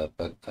idea,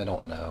 but I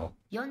don't know.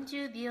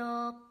 40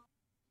秒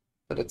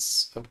But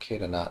it's okay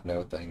to not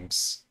know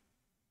things.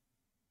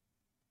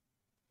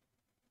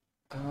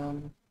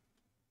 Um,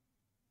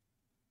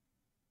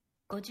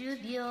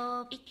 50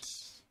秒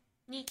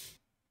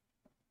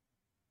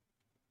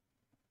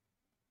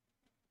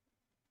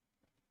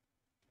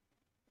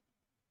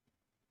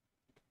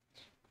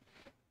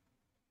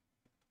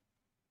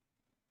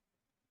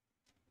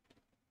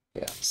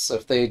so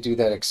if they do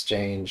that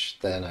exchange,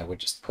 then I would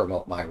just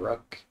promote my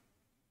rook.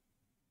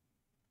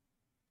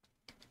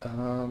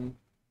 Um,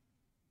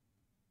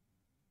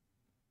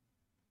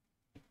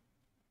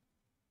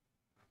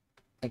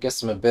 I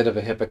guess I'm a bit of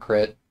a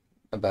hypocrite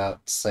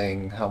about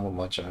saying how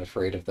much I'm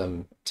afraid of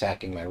them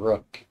attacking my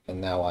rook, and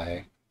now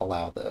I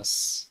allow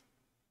this.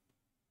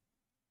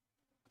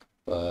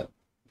 But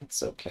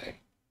it's okay.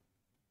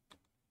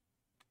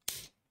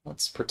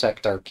 Let's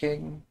protect our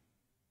king.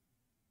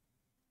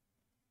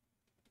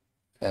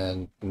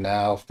 And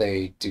now if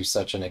they do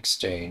such an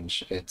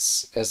exchange,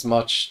 it's as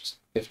much,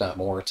 if not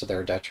more, to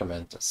their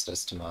detriment as it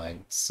is to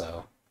mine.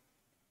 So,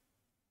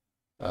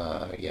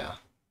 yeah.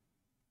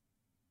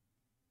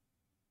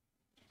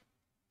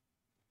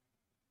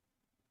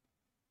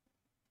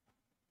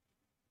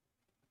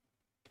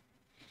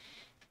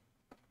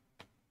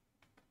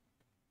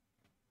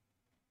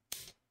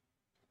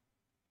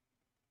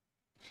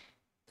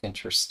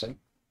 Interesting.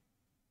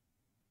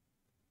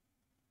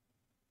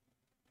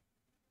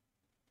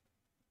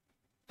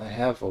 I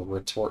have a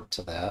retort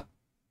to that.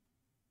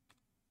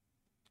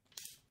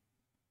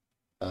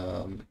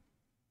 Um,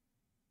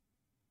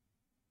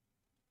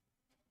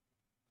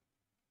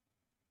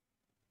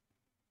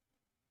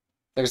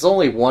 there's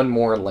only one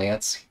more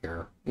lance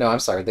here. No, I'm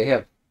sorry.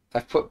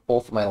 I've put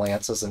both my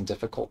lances in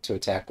difficult to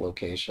attack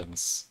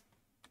locations.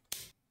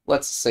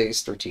 Let's say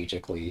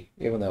strategically,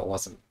 even though it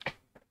wasn't.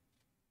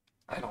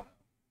 I don't know.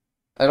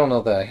 I don't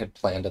know that I had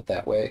planned it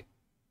that way.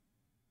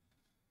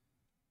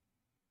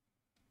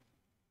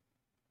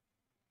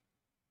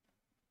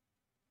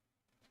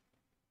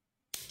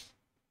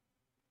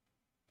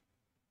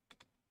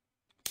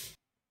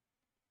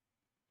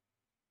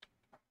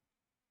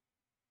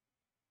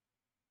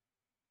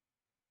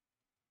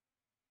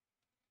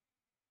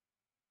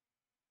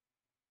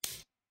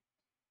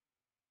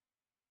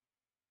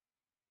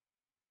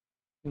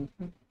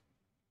 Mhm.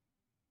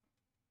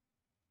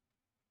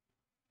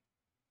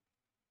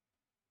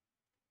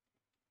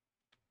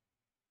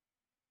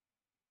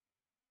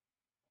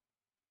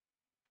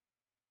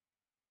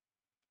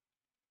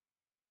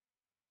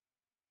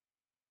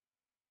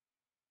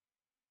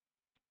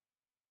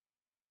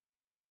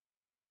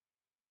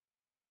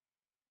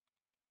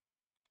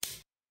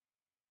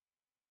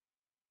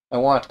 I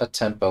want a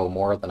tempo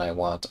more than I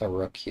want a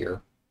rook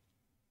here.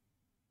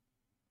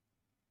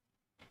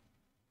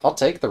 I'll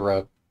take the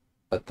rook,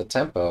 but the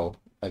tempo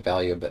I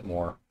value a bit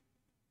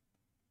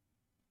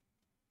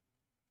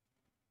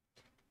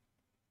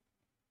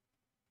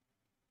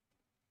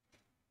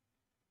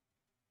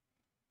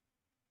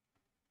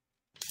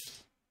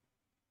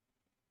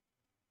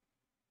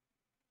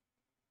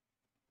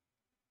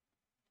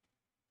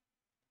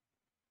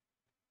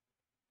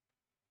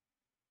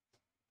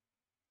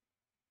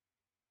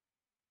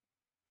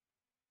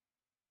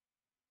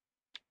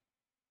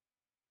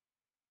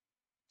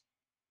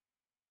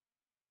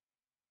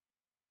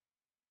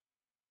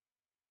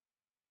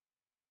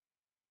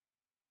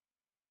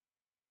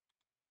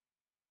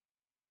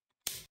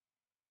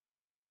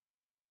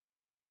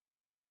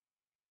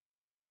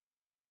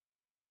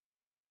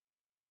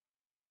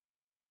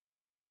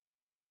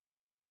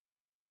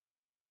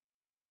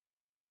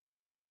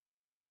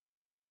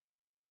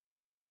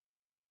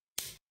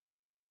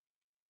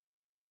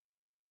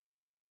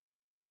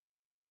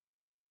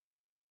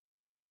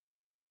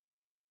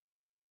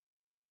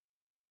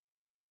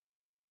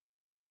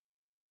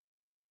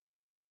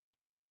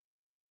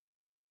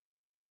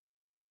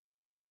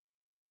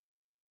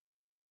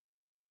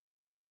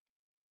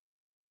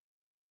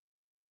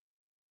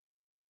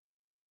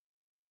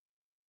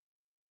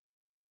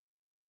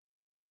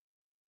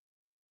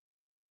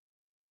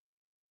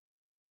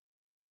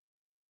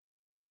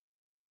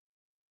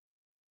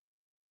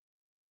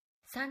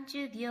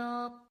more.30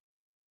秒。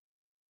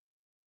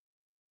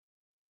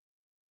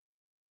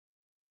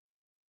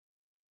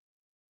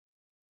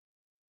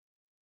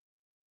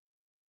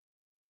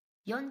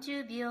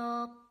40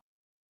秒。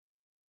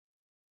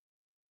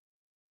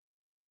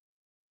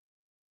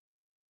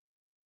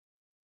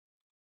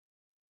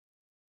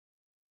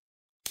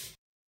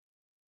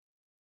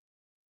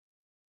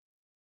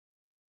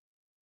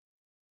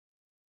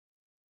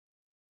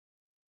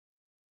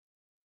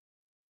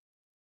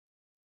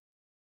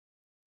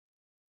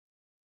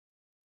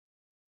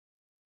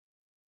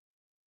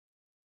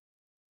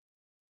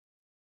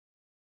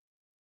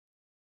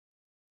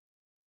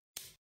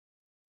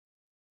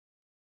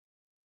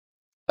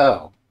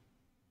Oh,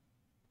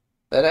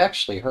 that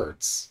actually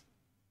hurts.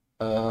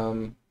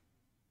 Um,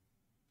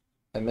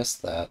 I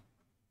missed that.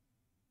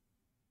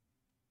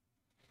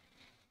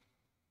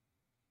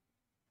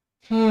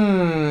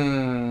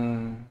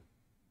 Hmm.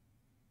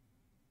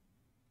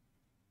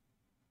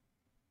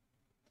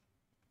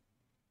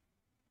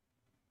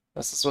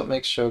 This is what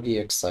makes shogi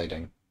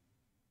exciting.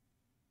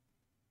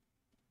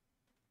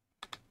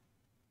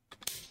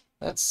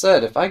 That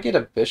said, if I get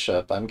a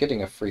bishop, I'm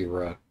getting a free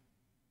rook,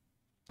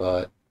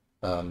 but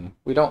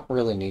we don't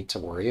really need to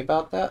worry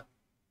about that.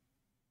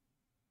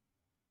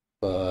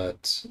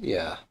 But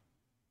yeah,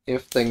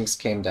 if things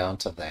came down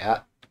to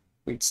that,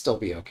 we'd still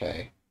be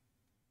okay.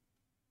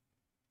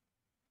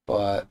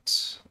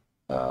 But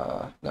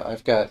no,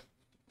 I've got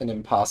an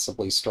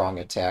impossibly strong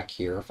attack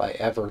here if I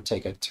ever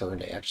take a turn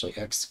to actually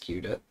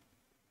execute it.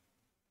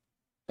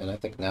 And I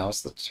think now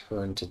is the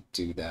turn to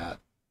do that.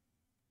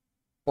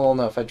 Well,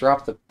 no, if I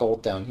drop the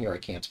bolt down here, I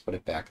can't put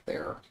it back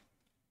there.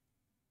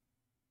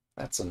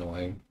 That's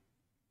annoying.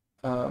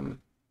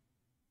 Um,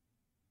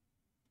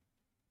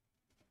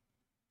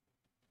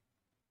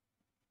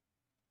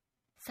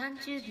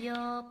 30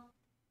秒。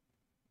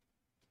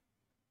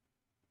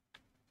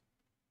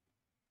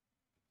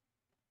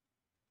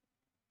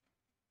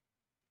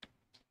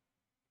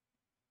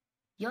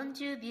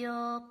40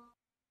秒。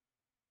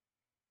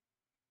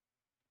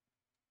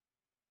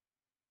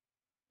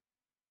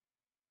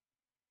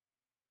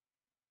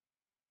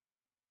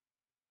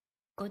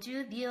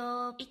50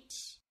秒。1、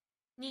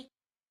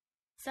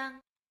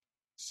2、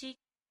3、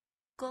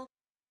4、5。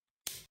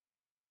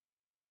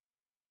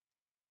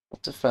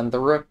defend the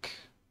rook.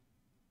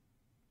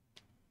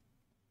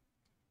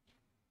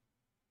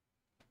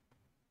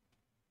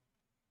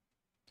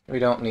 We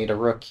don't need a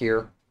rook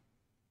here.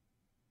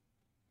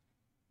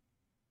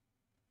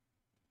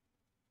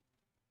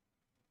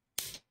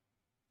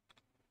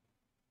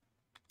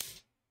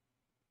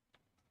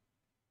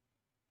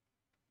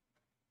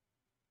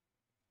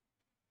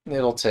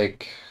 It'll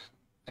take...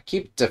 I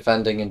keep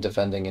defending and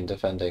defending and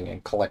defending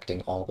and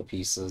collecting all the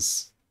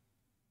pieces.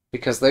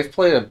 Because they've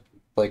played a...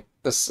 Like,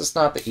 this is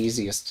not the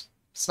easiest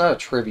It's not a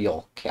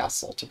trivial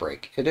castle to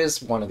break. It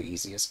is one of the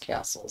easiest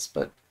castles,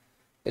 but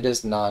it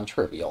is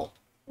non-trivial.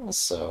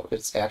 So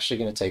it's actually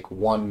going to take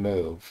one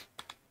move.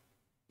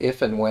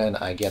 If and when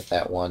I get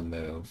that one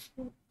move,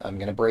 I'm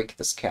going to break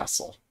this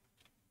castle.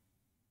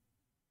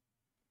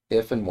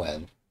 If and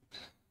when.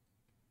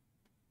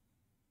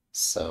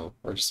 So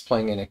we're just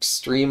playing an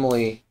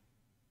extremely,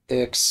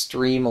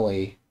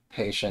 extremely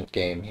patient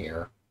game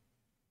here.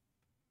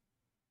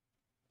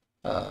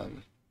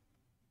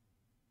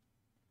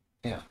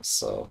 Yeah,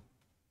 so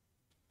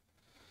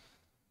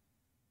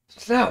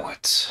now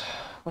what?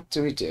 What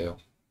do we do?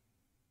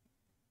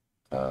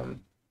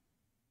 Um,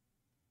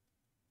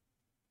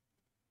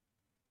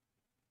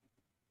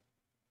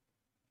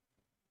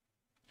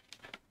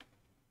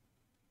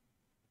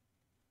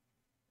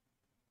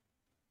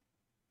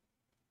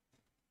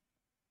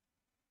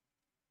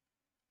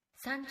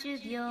 30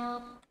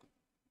秒。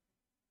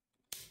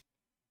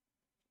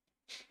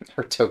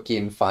Her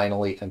Tokin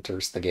finally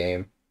enters the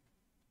game.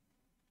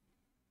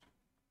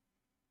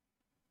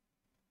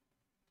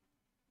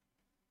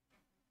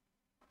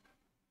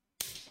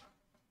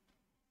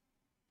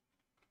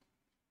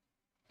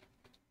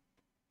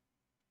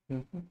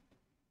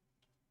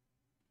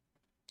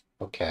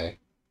 Okay.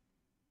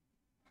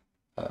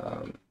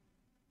 Um,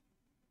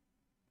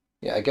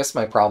 yeah, I guess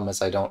my problem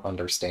is I don't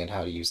understand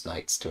how to use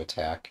knights to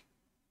attack.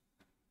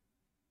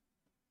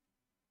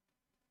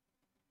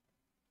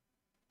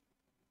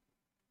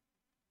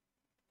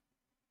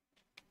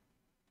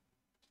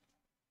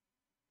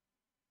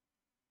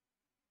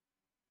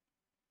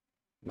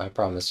 My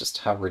problem is just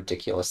how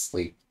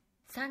ridiculously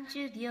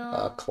 30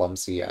秒。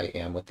clumsy I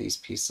am with these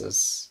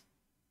pieces.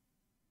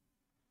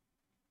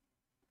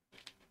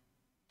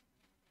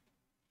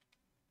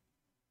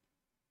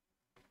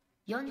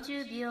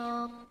 40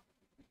秒。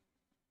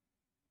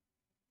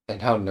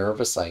And how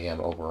nervous I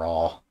am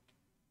overall.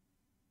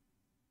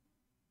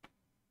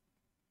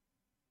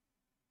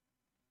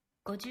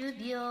 50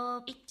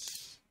秒。1。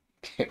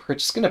Okay, we're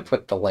just gonna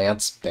put the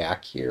lance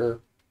back here,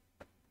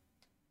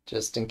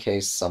 just in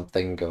case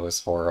something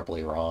goes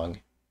horribly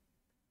wrong.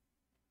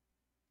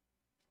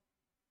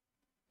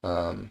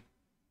 Um,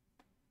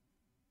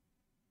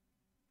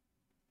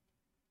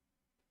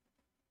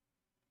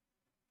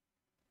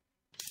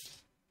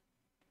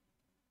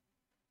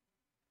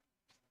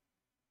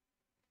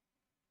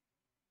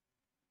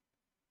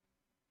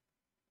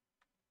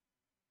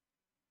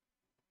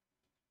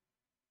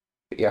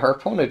 yeah, our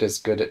opponent is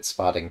good at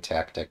spotting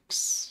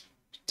tactics.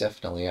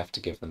 Definitely have to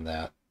give them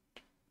that.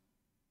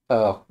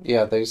 Oh,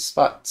 yeah, they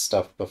spot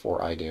stuff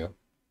before I do.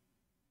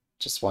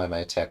 Just why my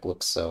attack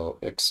looks so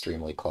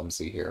extremely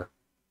clumsy here.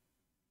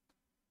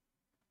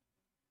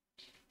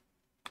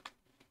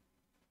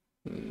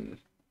 Hmm.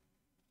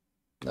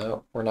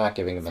 No, we're not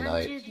giving him a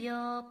knight. 30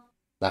秒。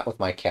Not with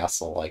my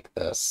castle like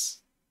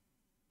this.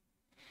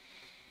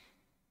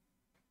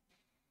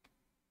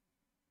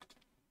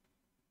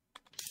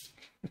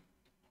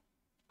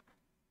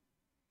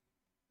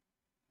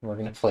 We're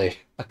going to play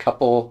a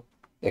couple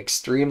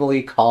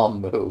extremely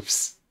calm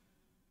moves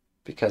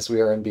because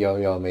we are in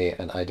Byoyomi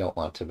and I don't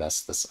want to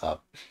mess this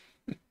up.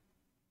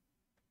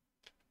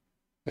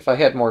 If I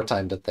had more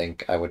time to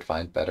think, I would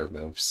find better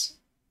moves.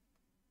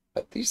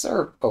 But these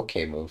are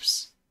okay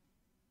moves.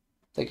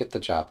 They get the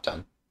job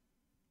done.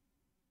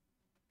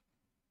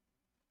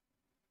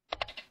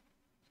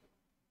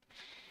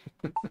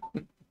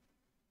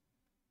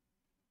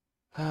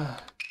 Yeah.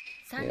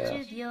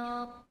 30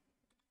秒。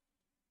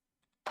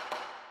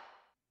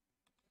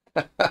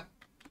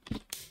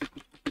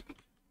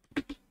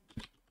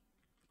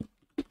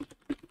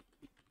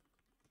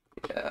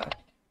Yeah.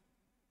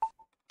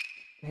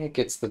 It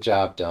gets the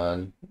job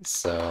done.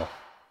 So,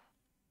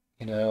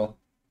 you know,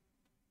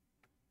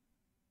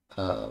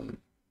 um,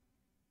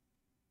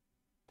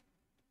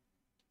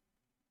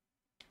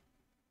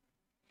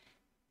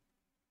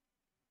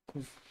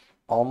 we've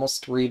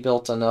almost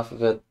rebuilt enough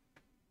of it.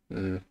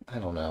 I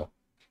don't know.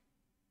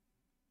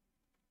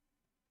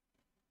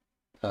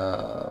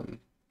 Um,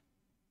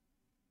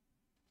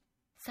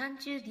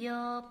 30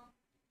秒。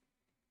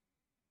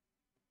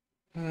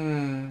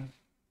hmm.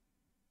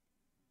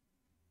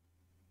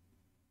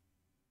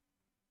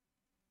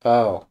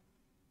 Oh,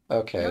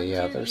 okay,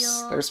 yeah, 40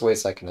秒。there's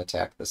ways I can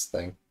attack this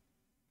thing.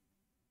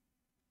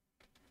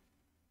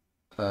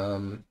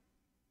 Um,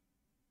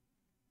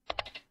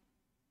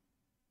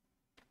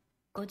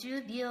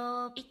 50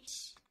秒。1、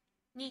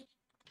2。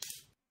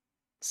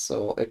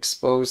so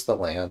expose the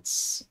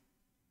lance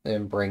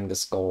and bring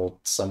this gold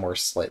somewhere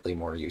slightly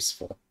more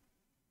useful,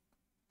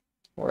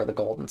 where the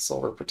gold and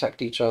silver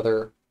protect each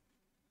other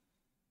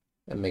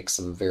and make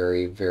some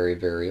very, very,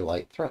 very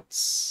light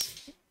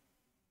threats.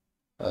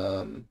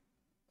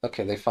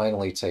 Okay, they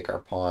finally take our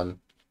pawn,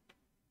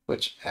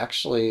 which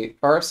actually,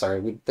 or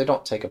sorry, they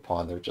don't take a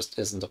pawn, there just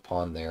isn't a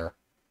pawn there.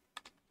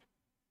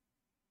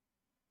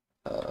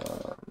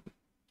 Um,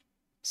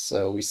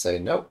 so we say,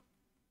 nope,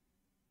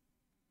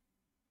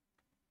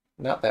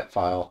 not that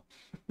file.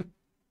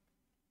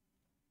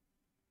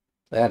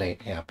 That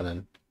ain't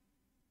happening.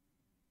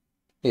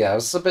 Yeah, I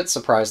was a bit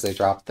surprised they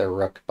dropped their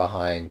rook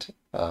behind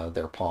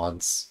their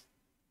pawns,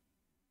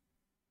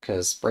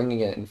 because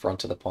bringing it in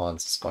front of the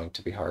pawns is going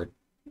to be hard.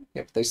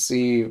 If they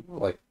see,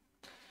 like,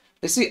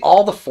 they see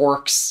all the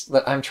forks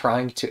that I'm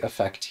trying to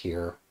effect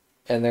here,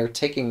 and they're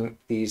taking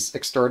these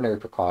extraordinary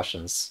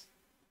precautions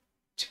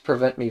to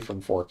prevent me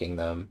from forking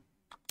them.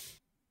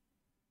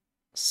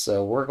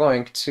 So we're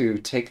going to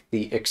take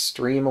the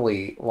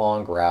extremely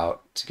long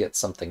route to get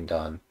something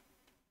done.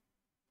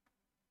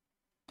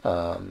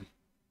 Um,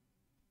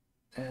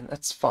 and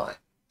that's fine.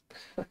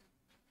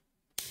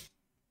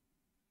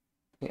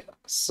 Yeah,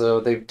 so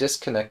they've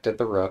disconnected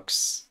the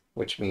rooks,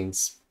 which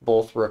means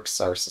both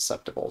rooks are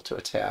susceptible to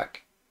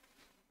attack.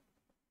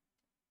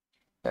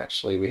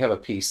 Actually, we have a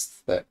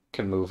piece that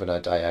can move in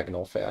a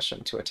diagonal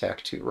fashion to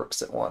attack two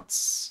rooks at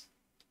once.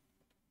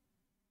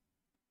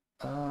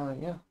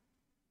 Yeah.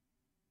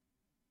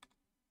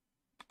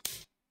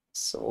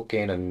 So we'll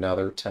gain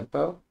another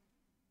tempo.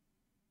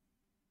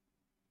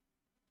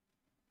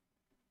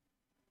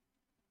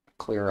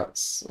 Clear out,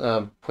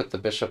 put the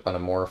bishop on a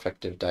more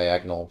effective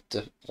diagonal,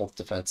 both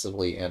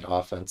defensively and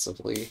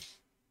offensively.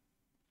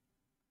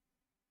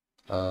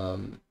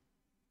 Um,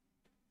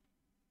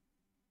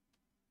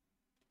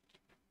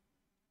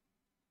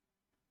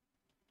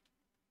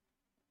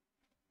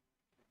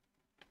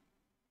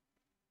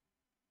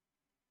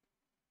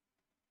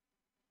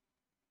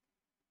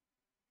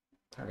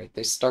 all right,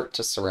 they start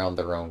to surround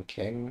their own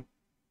king.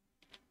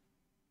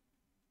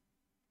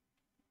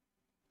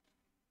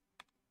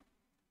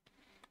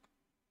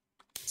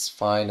 It's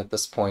fine at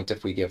this point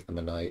if we give them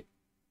a knight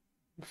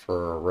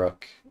for a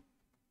rook.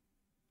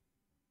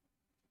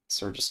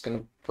 So we're just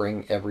gonna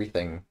bring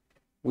everything.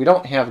 We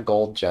don't have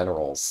gold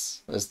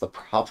generals, is the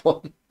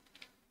problem.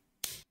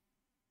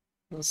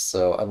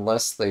 So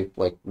unless they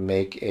like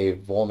make a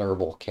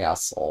vulnerable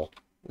castle,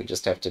 we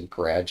just have to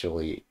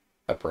gradually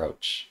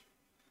approach.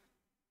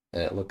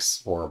 And it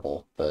looks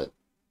horrible, but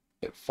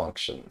it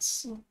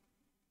functions.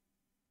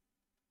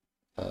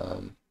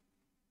 Um,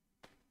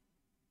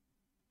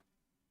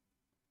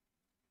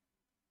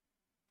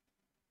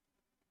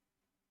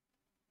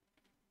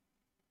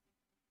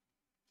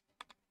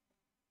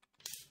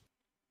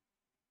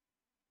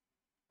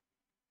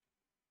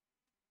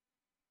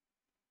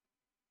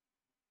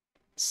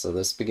 so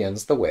this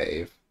begins the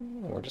wave.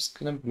 We're just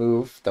gonna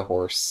move the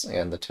horse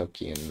and the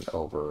Tokian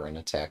over and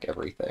attack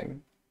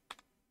everything.30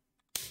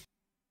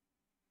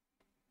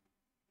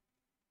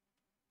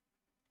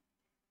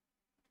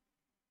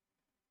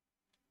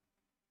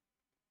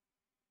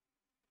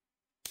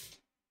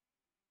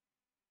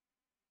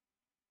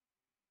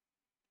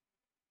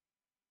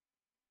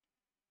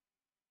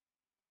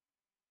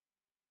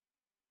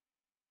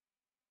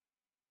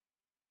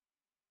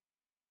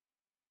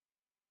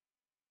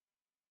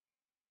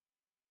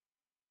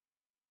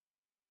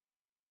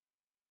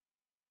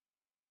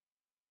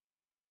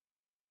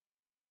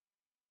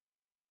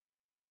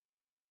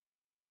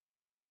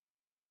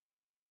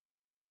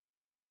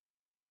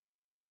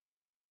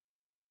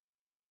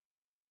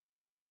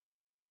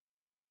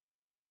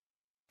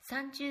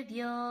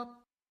秒。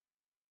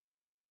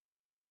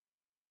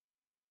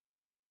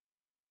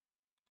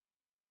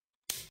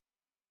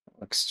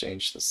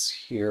Exchange this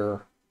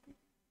here.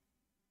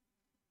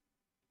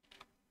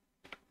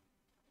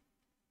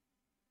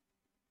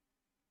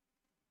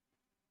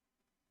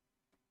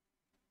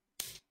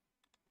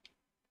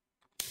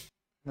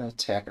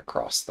 Attack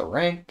across the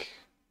rank,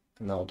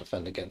 and they'll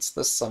defend against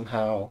this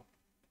somehow.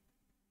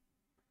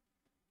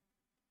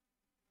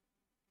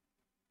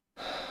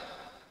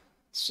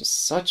 It's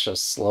just such a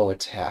slow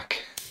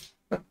attack.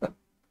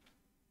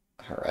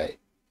 Alright.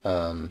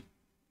 Um,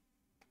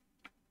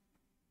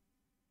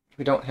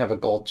 we don't have a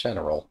gold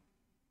general.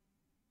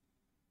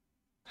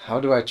 How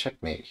do I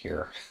checkmate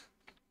here?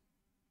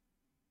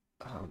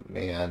 Oh,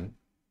 man.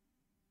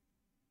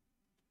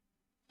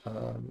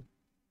 Um,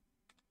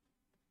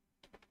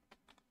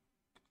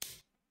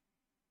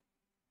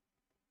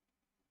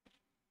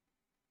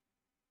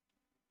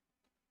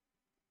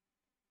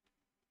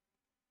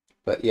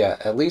 but yeah,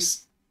 at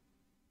least,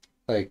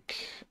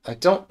 like, I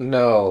don't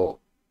know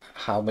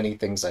how many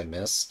things I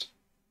missed,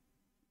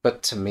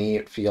 but to me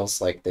it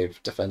feels like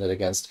they've defended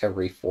against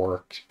every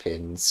fork,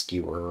 pin,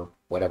 skewer,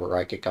 whatever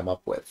I could come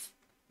up with.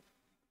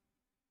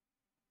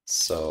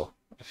 So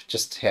I've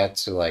just had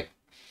to, like,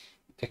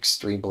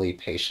 extremely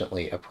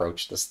patiently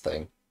approach this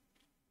thing.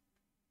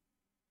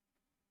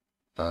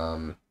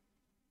 Um,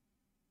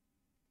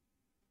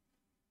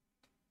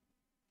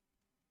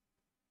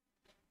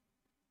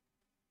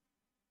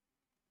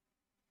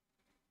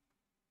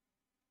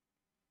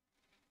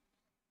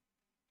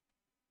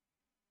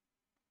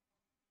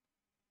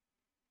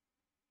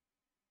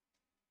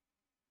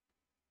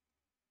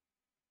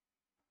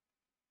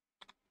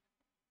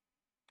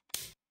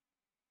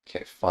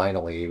 okay,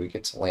 finally we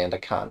get to land a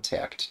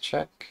contact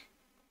check.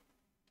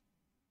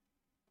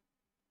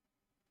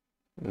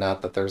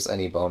 Not that there's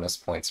any bonus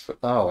points for...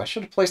 Oh, I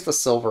should have placed the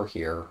silver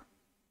here.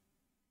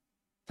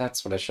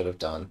 That's what I should have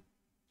done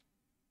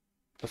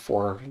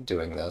before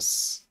doing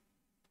this.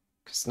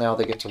 Because now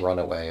they get to run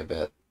away a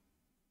bit.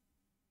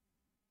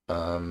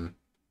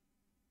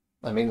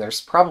 I mean,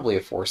 there's probably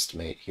a forced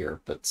mate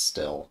here, but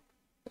still,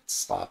 it's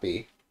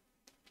sloppy.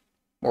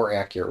 More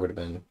accurate would have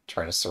been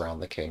trying to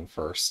surround the king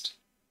first.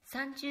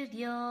 30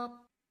秒。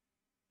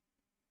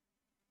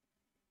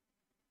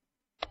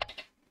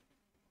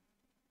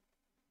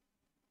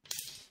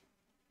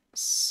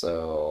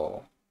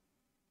So,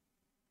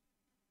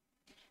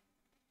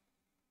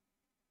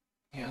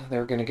 yeah,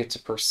 they're going to get to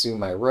pursue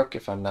my rook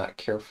if I'm not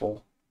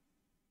careful.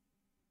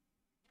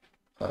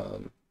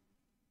 Um,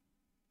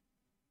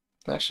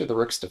 actually, the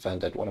rook's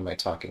defended. What am I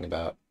talking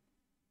about?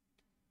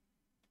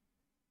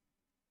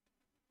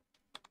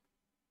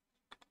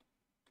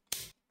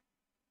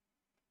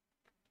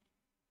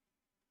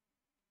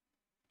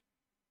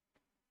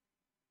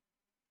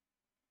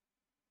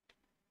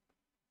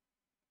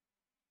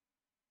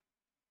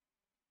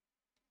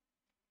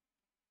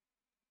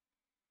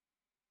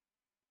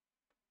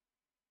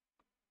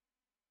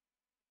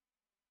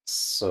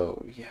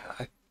 So, yeah,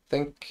 I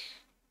think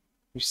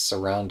we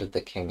surrounded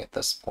the king at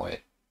this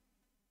point.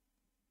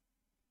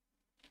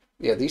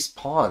 Yeah, these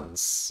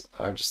pawns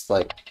are just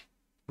like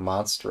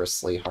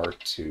monstrously hard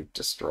to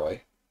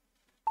destroy.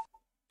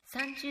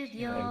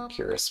 30 I'm 秒。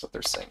curious what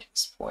they're saying at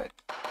this point.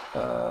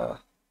 Uh,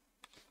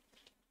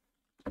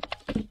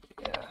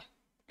 yeah,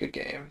 good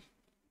game.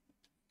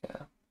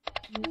 Yeah,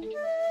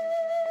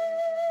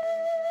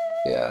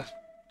 yeah.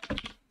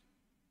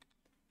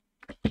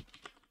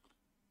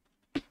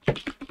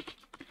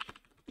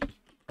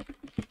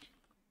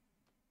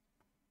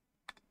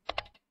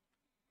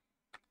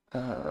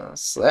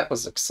 So that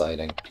was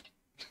exciting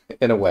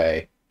in a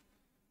way.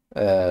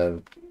 Uh,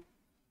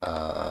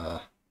 uh,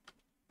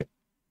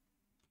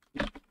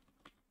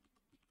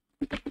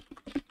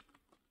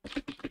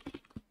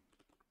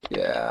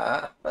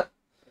 yeah,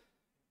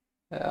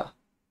 yeah,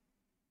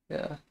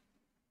 yeah,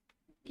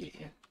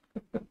 yeah.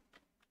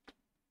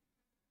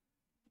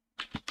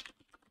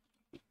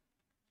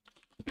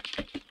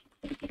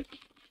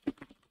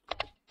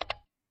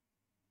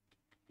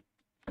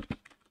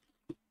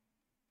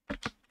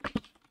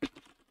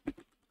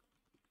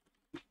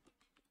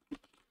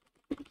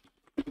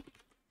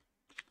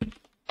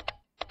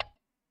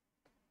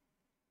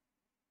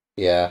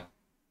 Yeah.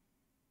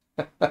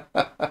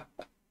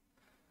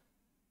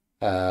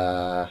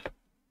 Uh,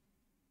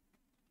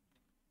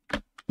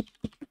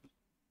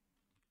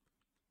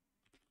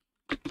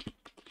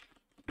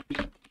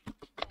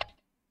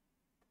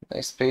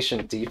 nice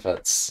patient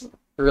defense.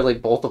 Really,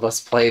 both of us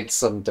played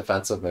some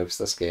defensive moves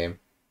this game.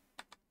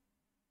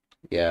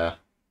 Yeah.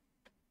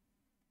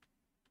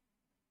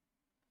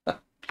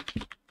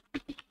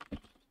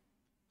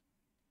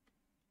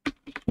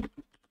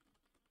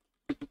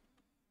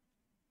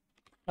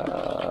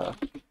 Uh,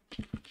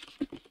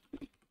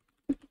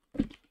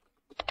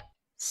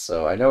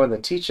 so I know in the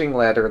teaching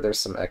ladder there's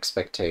some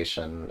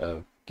expectation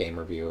of game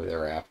review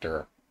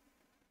thereafter.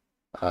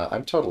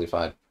 I'm totally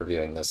fine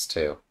reviewing this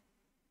too.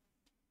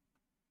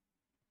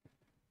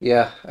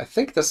 Yeah, I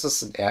think this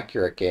is an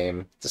accurate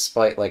game,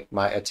 despite like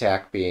my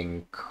attack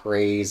being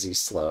crazy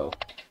slow.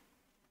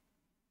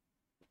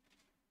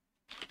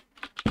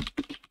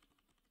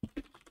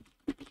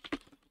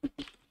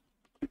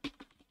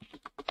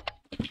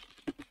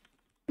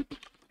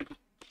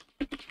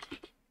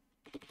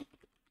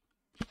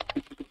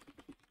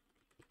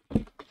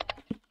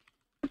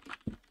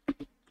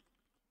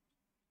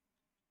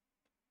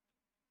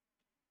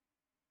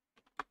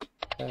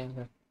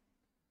 Uh,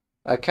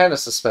 I kind of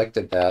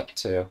suspected that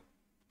too.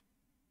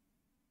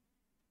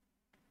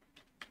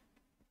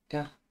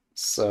 Yeah.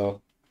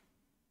 So,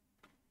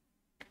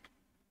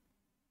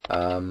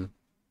 um,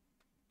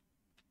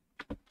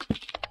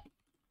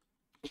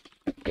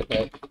 good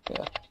night.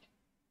 Yeah.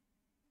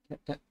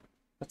 Yeah,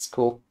 that's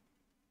cool.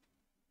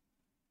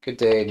 Good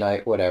day,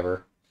 night,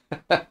 whatever.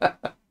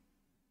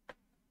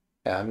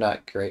 Yeah, I'm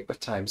not great with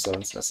time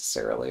zones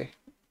necessarily.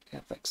 Yeah,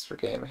 thanks for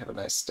game. Have a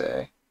nice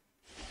day.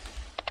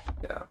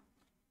 Yeah.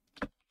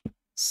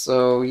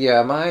 So,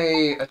 yeah, my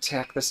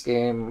attack this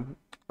game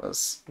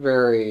was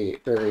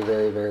very, very,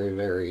 very, very,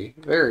 very,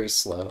 very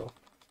slow,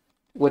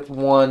 with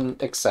one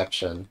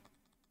exception.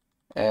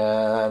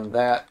 And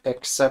that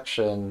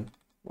exception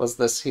was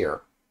this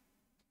here.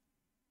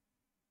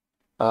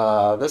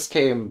 This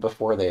came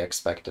before they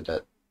expected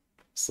it.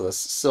 So this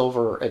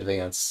silver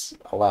advance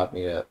allowed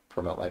me to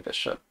promote my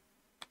bishop.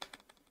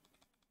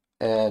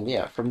 And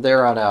yeah, from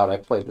there on out, I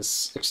played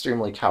this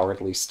extremely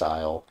cowardly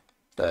style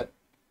that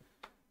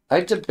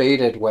I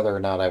debated whether or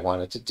not I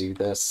wanted to do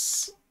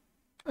this.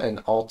 An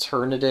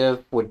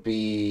alternative would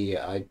be,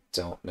 I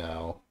don't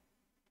know.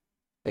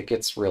 It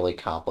gets really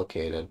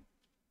complicated.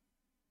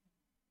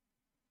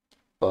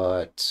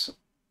 But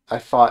I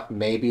thought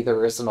maybe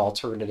there is an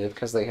alternative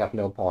because they have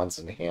no pawns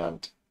in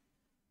hand.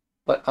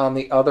 But on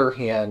the other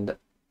hand,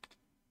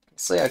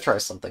 say I try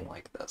something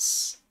like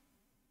this.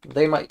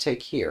 They might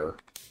take here.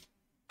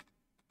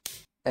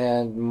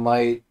 And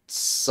might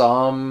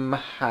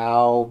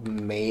somehow,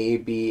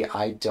 maybe,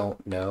 I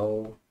don't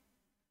know,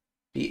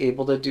 be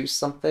able to do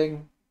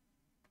something.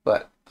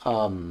 But,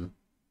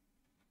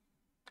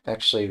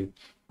 actually,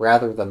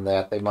 rather than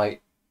that, they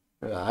might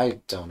I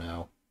don't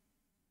know.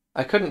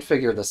 I couldn't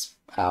figure this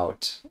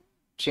out.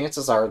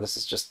 Chances are this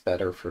is just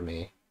better for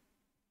me.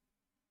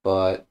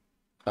 But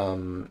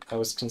I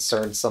was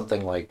concerned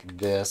something like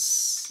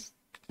this,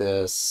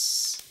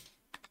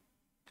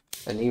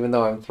 and even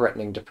though I'm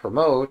threatening to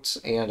promote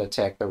and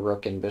attack the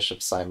rook and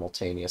bishop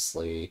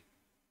simultaneously,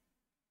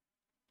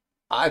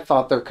 I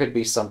thought there could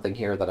be something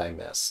here that I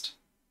missed.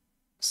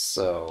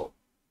 So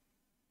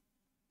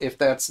if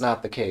that's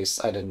not the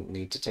case, I didn't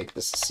need to take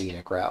this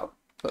scenic route.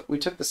 But we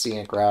took the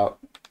scenic route,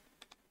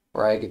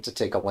 where I get to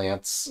take a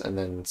lance and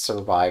then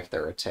survive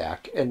their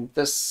attack. And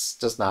this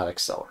does not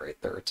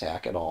accelerate their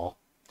attack at all.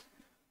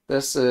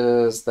 This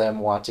is them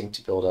wanting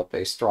to build up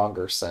a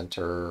stronger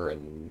center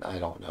and I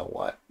don't know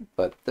what.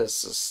 But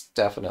this is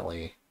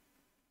definitely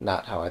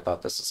not how I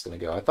thought this was going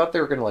to go. I thought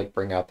they were going to like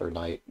bring out their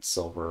knight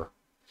silver,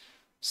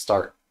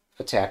 start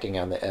attacking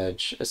on the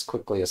edge as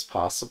quickly as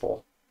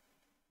possible.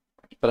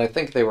 But I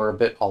think they were a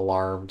bit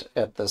alarmed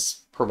at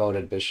this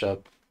promoted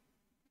bishop,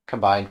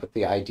 combined with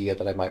the idea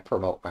that I might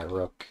promote my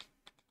rook.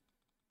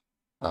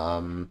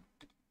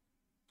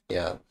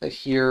 Yeah,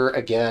 here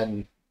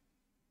again,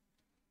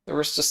 there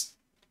was just,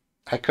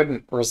 I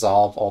couldn't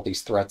resolve all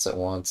these threats at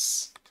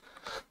once.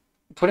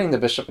 Putting the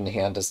bishop in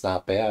hand is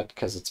not bad,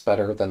 because it's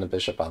better than the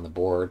bishop on the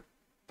board.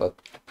 But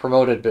the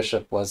promoted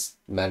bishop was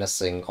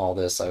menacing all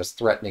this. I was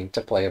threatening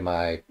to play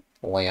my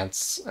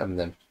lance and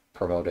then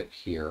promote it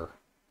here.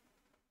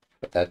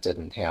 But that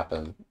didn't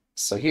happen.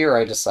 So here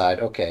I decide,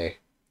 okay,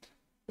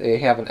 they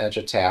have an edge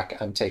attack,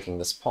 I'm taking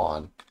this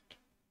pawn.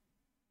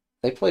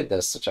 They played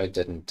this, which I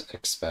didn't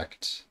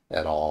expect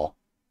at all.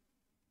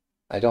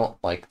 I don't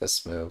like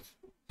this move,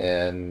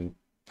 and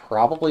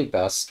probably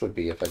best would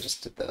be if I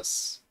just did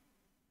this.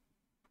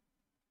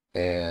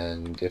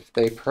 And if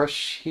they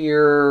push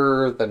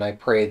here, then I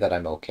pray that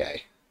I'm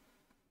okay.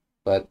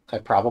 But I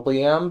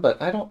probably am,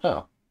 but I don't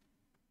know.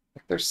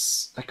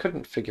 I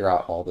couldn't figure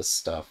out all this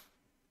stuff.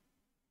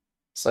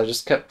 So I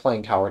just kept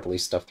playing cowardly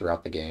stuff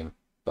throughout the game,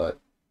 but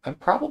I'm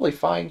probably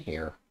fine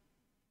here.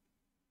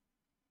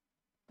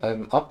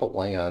 I'm up a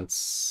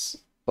lance,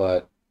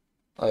 but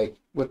like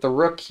with the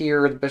rook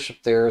here, the bishop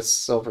there,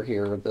 silver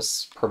here,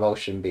 this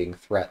promotion being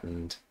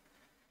threatened,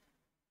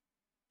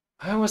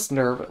 I was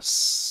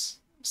nervous.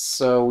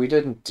 So we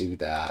didn't do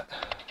that.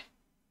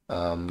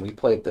 We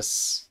played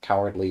this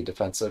cowardly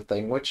defensive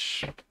thing,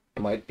 which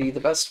might be the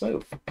best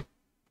move.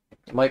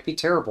 It might be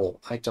terrible.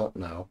 I don't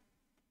know.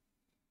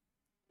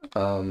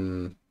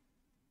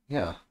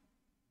 Yeah.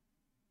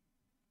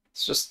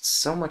 It's just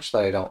so much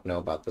that I don't know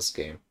about this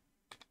game.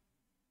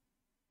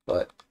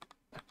 But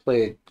I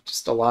played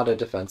just a lot of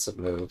defensive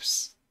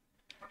moves.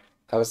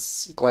 I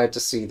was glad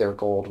to see their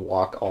gold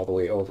walk all the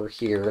way over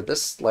here.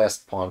 This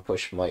last pawn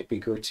push might be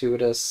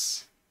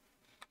gratuitous.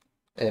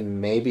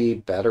 And maybe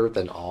better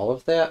than all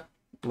of that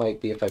might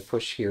be if I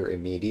push here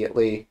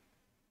immediately.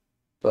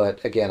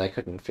 But again, I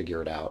couldn't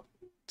figure it out.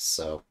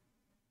 So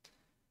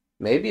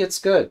maybe it's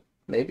good.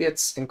 Maybe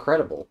it's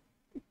incredible.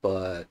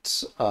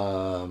 But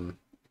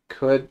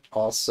could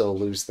also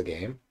lose the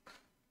game.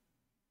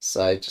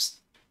 So I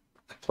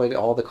played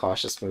all the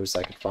cautious moves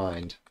I could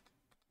find.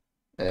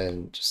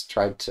 And just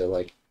tried to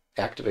like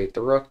activate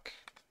the rook.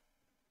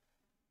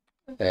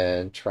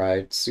 And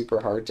tried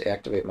super hard to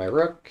activate my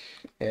rook.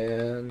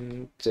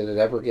 And did it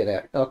ever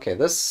get okay,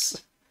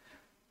 this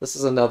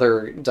is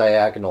another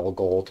diagonal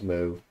gold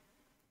move.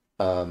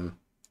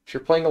 If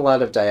you're playing a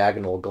lot of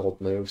diagonal gold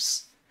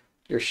moves,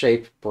 your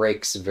shape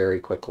breaks very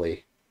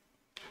quickly.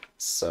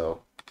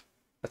 So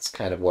that's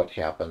kind of what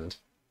happened.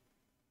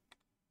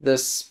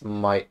 This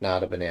might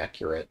not have been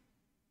accurate.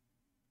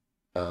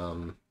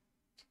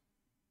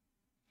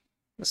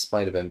 This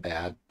might have been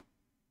bad.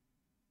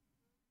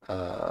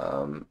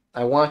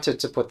 I wanted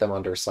to put them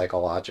under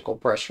psychological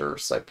pressure,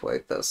 so I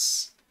played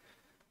this.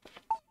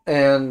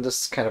 And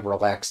this kind of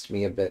relaxed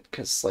me a bit,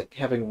 because like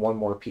having one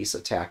more piece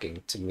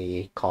attacking to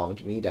me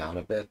calmed me down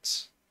a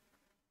bit.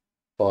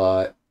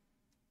 But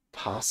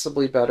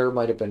possibly better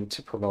might have been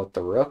to promote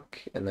the rook,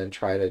 and then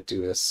try to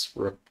do this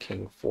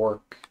rook-king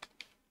fork.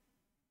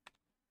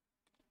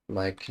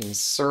 My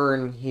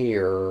concern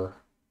here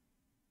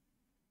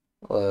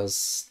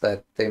was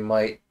that they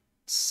might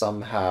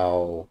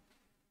somehow,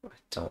 I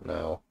don't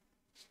know.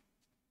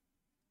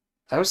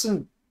 I was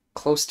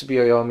close to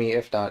Byoyomi,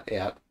 if not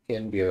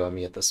in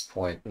Byoyomi at this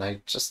point, and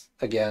I just,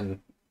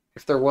 again,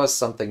 if there was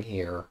something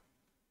here,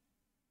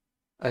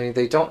 I mean,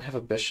 they don't have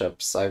a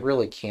bishop, so I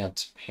really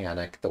can't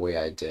panic the way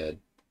I did.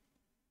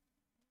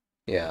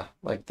 Yeah,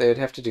 like they'd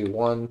have to do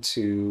 1,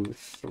 2,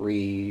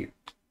 3.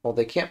 Well,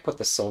 they can't put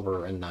the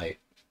silver and knight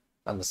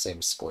on the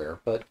same square,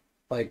 but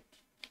like,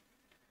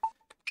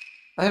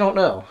 I don't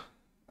know.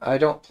 I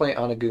don't play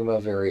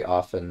Oniguma very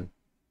often.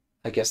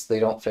 I guess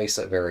they don't face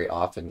it very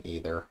often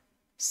either.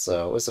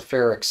 So it was a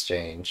fair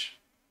exchange.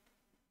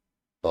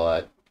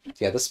 But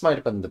yeah, this might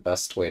have been the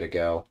best way to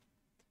go.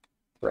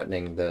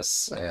 Threatening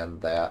this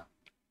and that.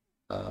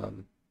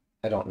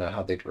 I don't know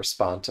how they'd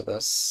respond to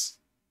this.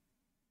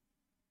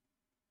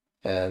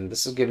 And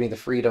this would give me the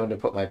freedom to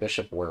put my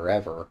bishop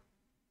wherever.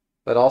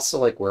 But also,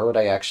 like, where would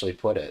I actually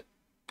put it?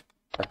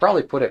 I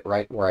probably put it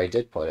right where I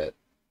did put it.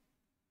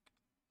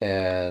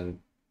 And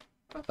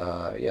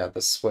yeah,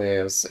 this way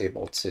I was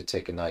able to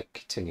take a knight,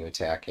 continue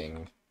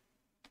attacking.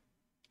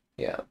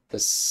 Yeah,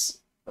 this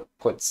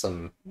put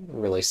some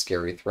really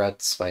scary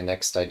threats. My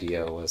next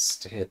idea was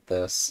to hit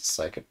this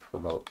so I could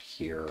promote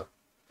here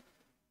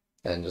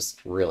and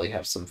just really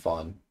have some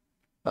fun.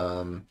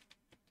 Um,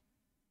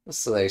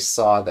 so they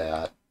saw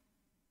that.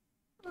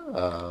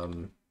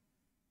 Um,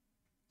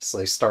 so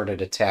they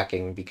started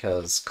attacking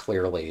because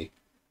clearly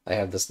I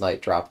have this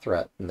knight drop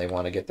threat and they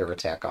want to get their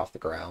attack off the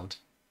ground.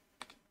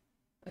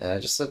 And I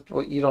just said,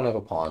 well, you don't have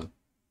a pawn.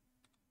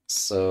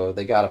 So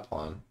they got a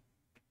pawn.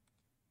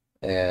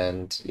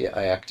 And yeah,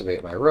 I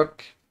activate my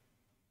rook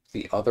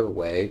the other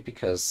way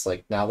because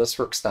like now this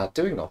rook's not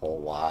doing a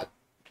whole lot.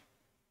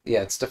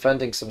 Yeah, it's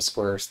defending some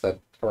squares that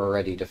are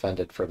already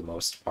defended for the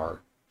most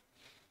part.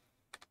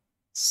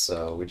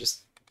 So we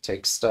just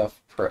take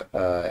stuff,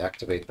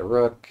 activate the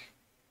rook.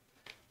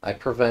 I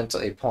prevent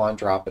a pawn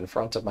drop in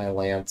front of my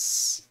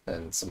lance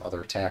and some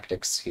other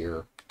tactics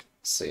here.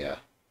 So yeah,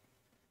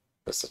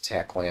 this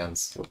attack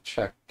lands, we'll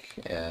check,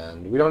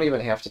 and we don't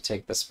even have to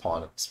take this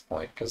pawn at this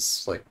point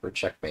because like we're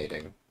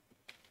checkmating.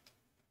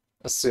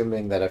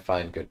 Assuming that I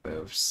find good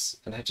moves,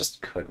 and I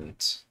just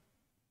couldn't.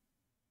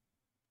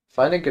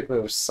 Finding good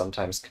moves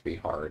sometimes can be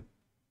hard.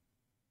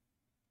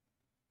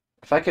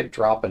 If I could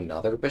drop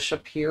another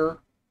bishop here,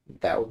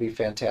 that would be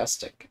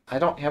fantastic. I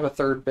don't have a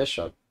third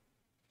bishop.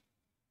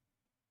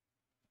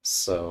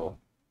 So,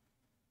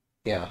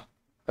 yeah.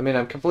 I mean,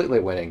 I'm completely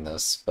winning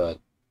this, but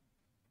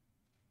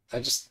I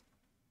just...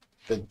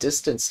 the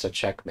distance to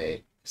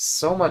checkmate is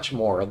so much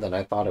more than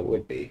I thought it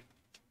would be.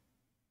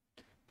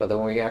 But then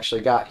when we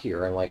actually got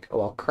here, I'm like, oh,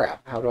 well,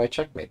 crap, how do I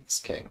checkmate this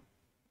king?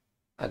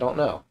 I don't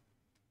know.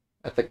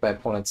 I think my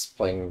opponent's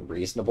playing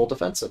reasonable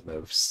defensive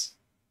moves.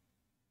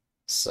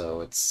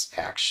 So it's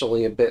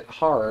actually a bit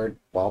hard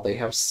while they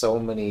have so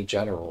many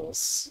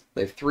generals.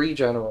 They have 3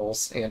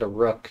 generals and a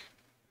rook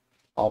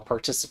all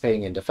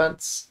participating in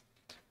defense.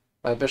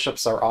 My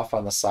bishops are off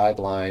on the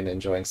sideline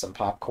enjoying some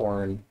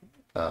popcorn.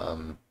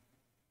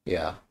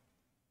 Yeah.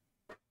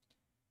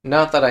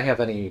 Not that I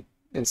have any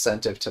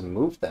incentive to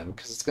move them,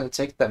 because it's going to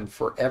take them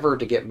forever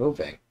to get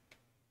moving.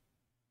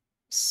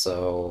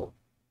 So,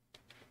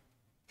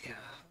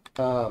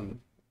 yeah.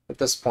 At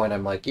this point,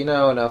 I'm like, you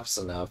know, enough's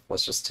enough.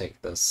 Let's just take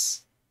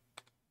this.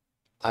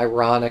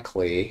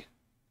 Ironically,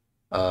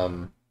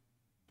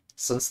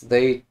 since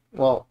they,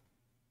 well,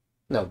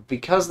 no,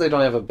 because they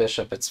don't have a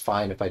bishop, it's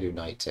fine if I do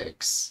knight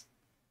takes,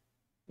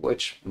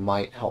 which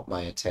might help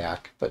my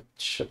attack, but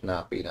should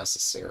not be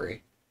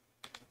necessary.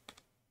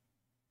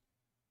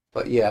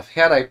 But yeah,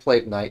 had I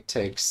played knight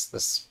takes,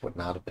 this would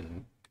not have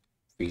been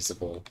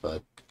feasible,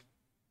 but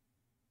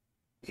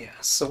yeah,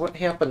 so what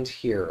happened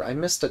here? I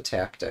missed a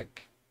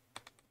tactic.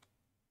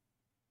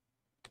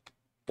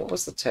 What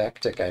was the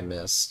tactic I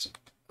missed?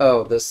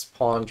 Oh, this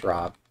pawn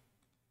drop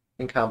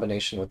in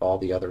combination with all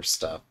the other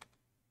stuff.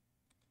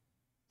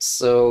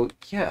 So,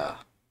 yeah.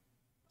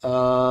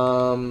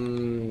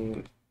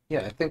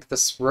 Yeah, I think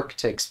this rook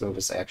takes move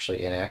is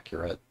actually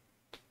inaccurate.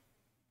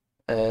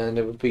 And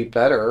it would be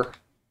better.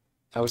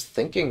 I was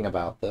thinking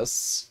about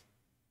this.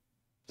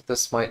 But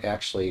this might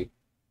actually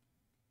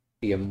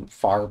be a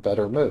far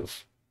better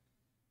move.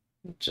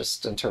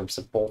 Just in terms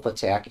of both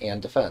attack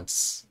and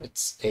defense.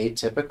 It's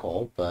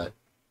atypical, but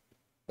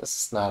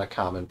this is not a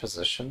common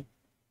position.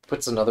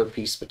 Puts another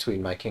piece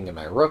between my king and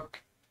my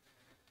rook.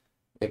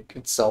 It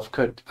itself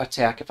could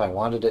attack if I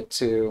wanted it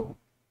to.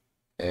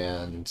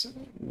 And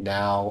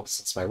now,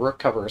 since my rook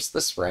covers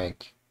this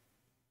rank,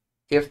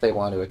 if they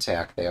want to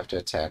attack, they have to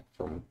attack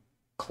from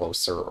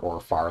closer or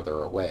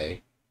farther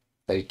away.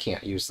 They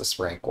can't use this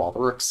rank while the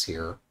rook's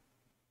here.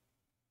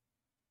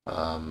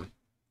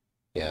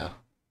 Yeah.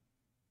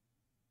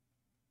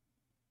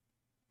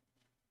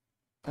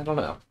 I don't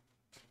know.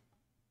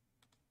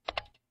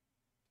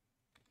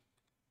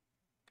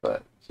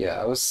 But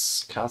yeah, I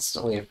was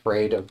constantly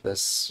afraid of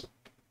this.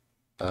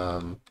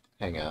 Hang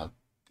on.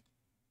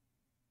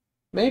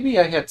 Maybe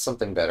I had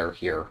something better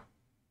here.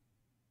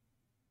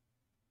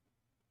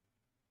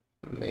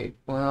 Maybe,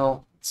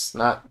 well, it's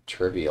not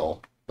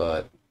trivial,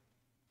 but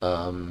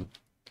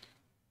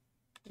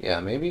yeah,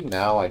 maybe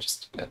now I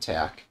just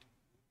attack.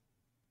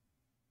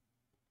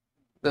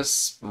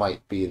 This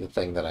might be the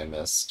thing that I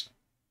missed.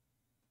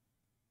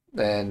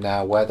 And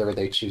now whether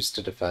they choose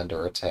to defend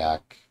or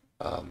attack,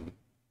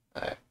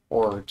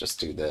 or just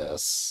do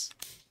this.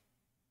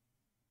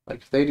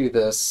 Like, if they do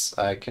this,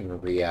 I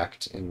can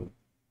react in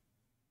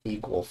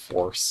equal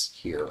force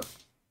here.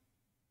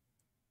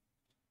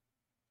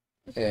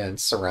 And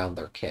surround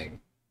their king.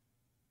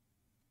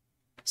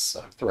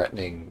 So,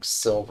 threatening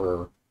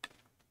silver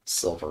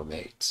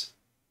mate.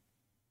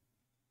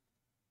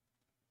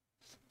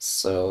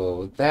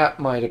 So, that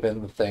might have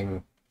been the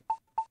thing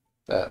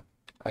that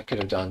I could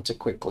have done to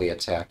quickly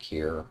attack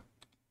here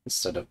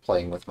instead of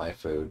playing with my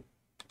food.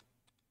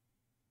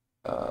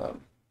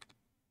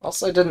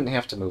 Also, I didn't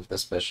have to move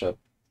this bishop.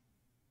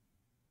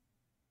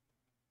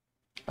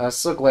 I was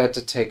so glad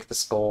to take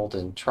this gold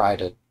and try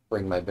to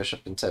bring my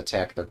bishop in to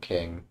attack their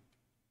king.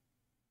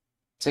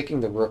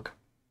 Taking the rook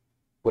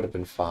would have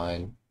been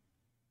fine.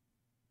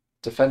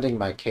 Defending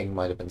my king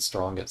might have been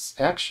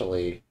strongest.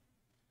 Actually,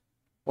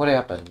 what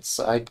happens?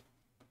 I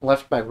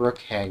left my rook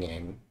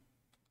hanging,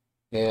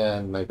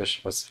 and my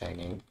bishop was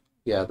hanging.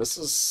 Yeah, this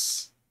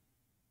is...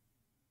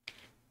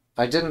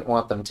 I didn't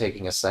want them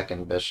taking a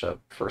second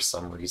bishop for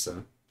some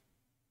reason.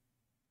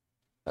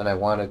 And I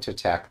wanted to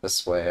attack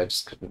this way, I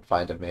just couldn't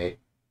find a mate.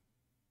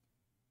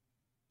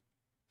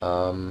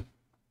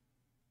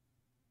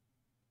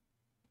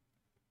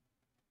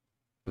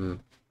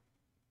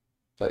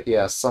 But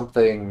yeah,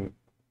 something...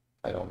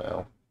 I don't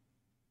know.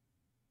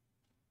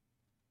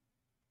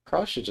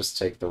 Probably should just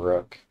take the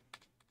rook.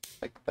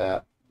 Like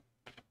that.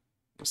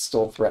 I'm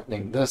still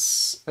threatening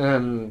this,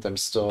 and I'm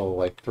still,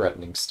 like,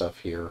 threatening stuff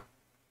here.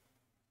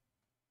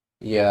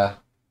 Yeah,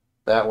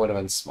 that would have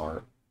been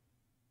smart.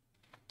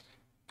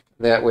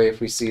 That way,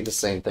 if we see the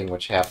same thing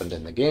which happened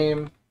in the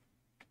game,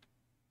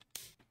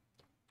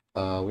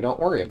 we don't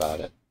worry about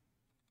it.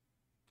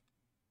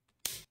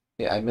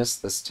 Yeah, I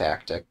missed this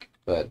tactic,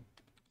 but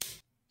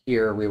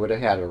here we would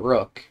have had a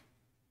rook,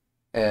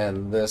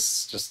 and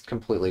this just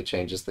completely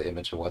changes the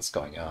image of what's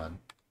going on.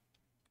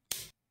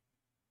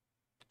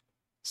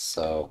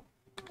 So,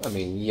 I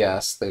mean,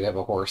 yes, they'd have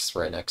a horse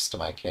right next to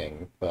my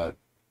king, but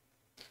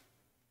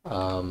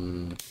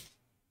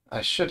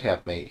I should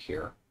have mate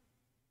here.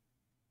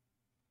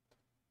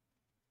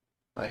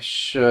 I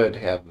should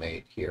have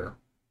mate here.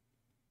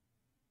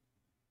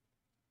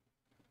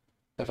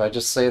 If I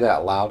just say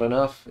that loud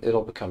enough,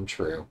 it'll become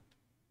true.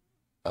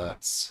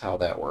 That's how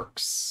that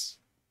works.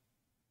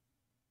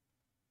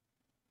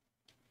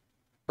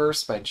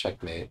 First, my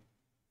checkmate.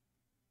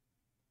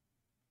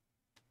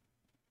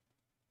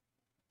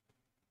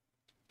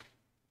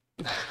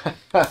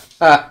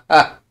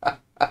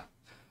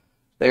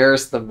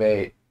 There's the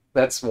mate.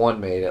 That's one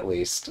mate, at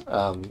least.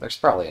 There's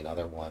probably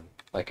another one.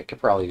 Like, I could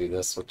probably do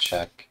this with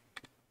check.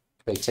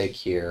 They take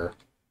here.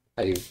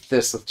 I do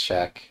this with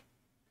check.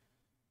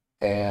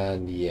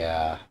 And,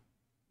 yeah.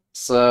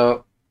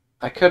 So,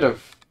 I could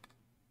have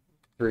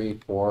 3,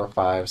 4,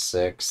 5,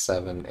 6,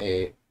 7,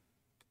 8,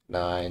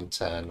 9,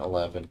 10,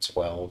 11,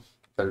 12,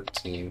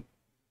 13.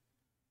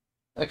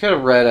 I could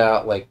have read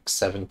out, like,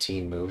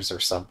 17 moves or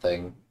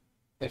something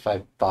if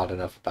I thought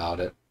enough about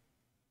it.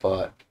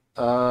 But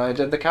I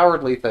did the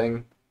cowardly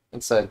thing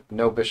and said,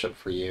 no bishop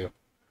for you.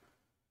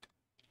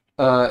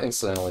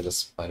 Incidentally,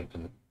 this might have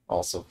been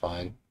also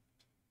fine.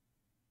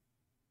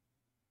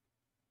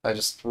 I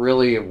just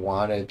really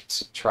wanted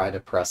to try to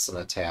press an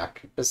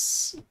attack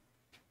as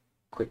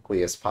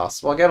quickly as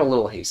possible. I got a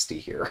little hasty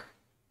here.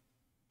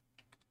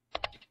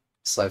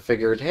 So I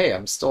figured, hey,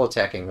 I'm still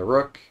attacking the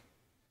rook.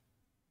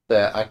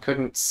 That I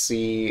couldn't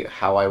see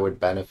how I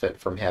would benefit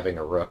from having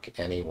a rook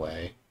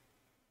anyway.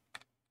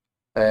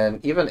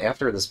 And even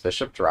after this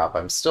bishop drop,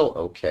 I'm still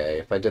okay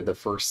if I did the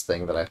first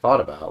thing that I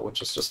thought about,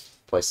 which is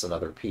just place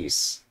another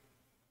piece.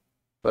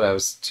 But I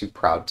was too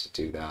proud to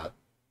do that.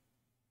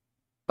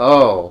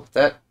 Oh,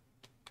 that...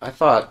 I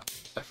forgot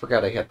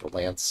I had the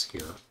lance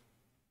here.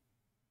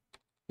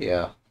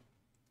 Yeah.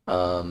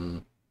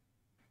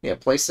 Yeah,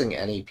 placing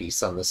any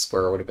piece on this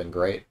square would have been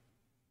great.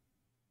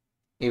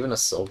 Even a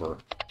silver.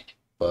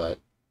 But,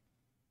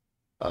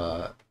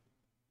 let's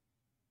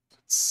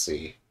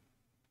see.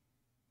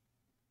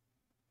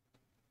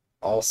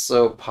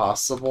 Also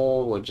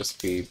possible would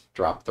just be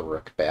drop the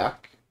rook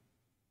back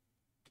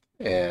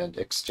and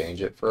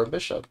exchange it for a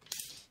bishop.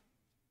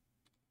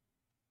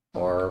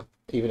 Or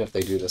even if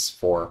they do this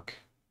fork,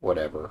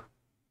 whatever.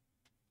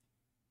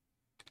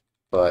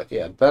 But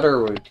yeah,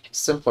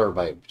 simpler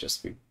might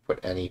just be put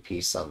any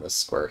piece on this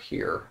square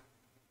here.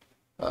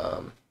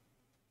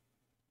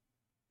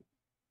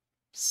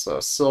 So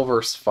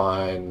silver's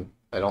fine.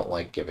 I don't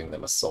like giving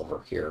them a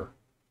silver here.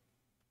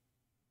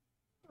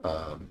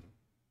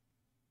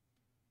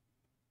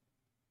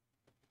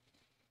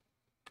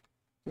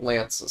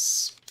 Lance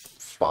is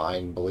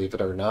fine, believe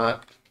it or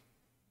not.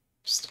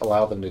 Just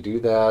allow them to do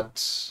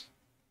that.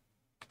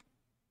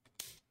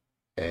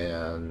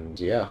 And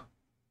yeah,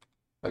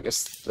 I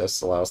guess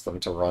this allows them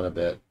to run a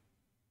bit.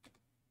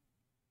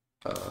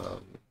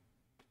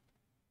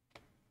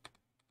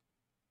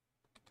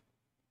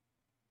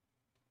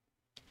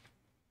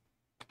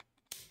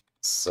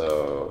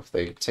 So if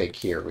they take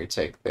here, we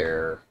take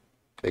there.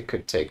 They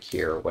could take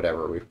here,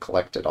 whatever. We've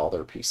collected all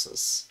their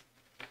pieces.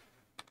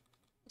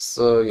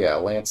 So yeah,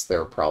 lance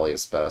there probably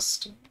is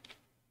best.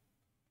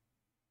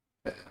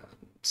 And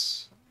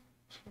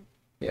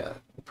yeah,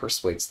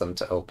 persuades them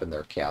to open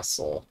their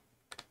castle.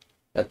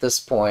 At this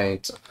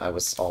point, I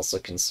was also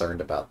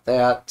concerned about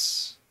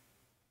that.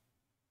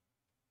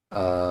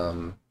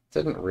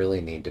 Didn't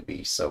really need to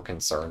be so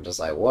concerned as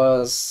I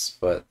was,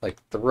 but like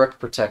the rook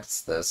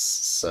protects this,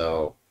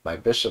 so my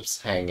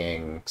bishop's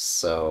hanging,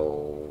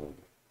 so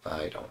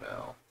I don't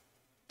know.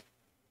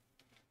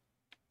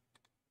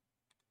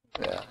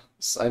 Yeah,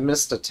 so I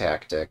missed a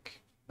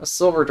tactic. A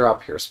silver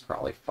drop here is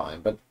probably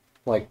fine, but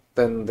like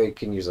then they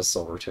can use a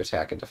silver to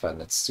attack and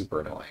defend. It's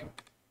super annoying.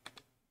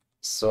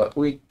 So what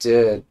we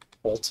did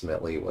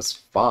ultimately was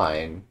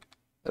fine.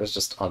 It was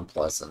just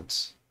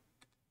unpleasant.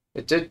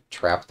 It did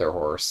trap their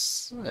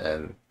horse,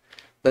 and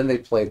then they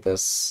played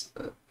this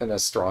in a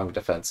strong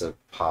defensive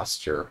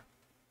posture,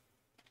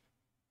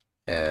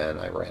 and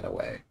I ran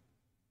away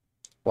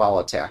while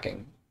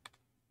attacking.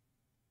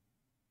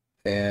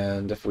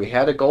 And if we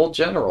had a gold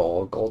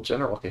general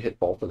could hit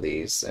both of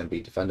these and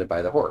be defended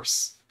by the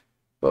horse.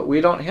 But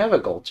we don't have a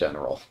gold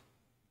general.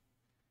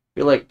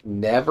 We like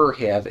never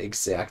have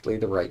exactly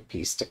the right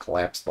piece to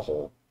collapse the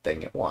whole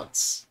thing at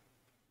once.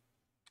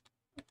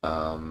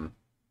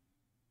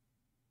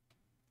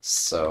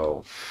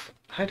 So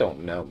I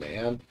don't know,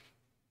 man.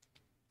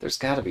 There's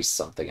got to be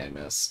something I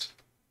missed.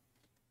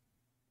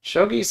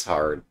 Shogi's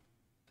hard,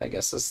 I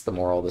guess is the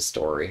moral of the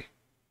story.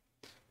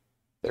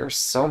 There are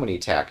so many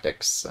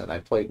tactics, and I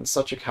played in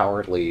such a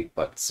cowardly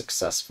but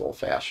successful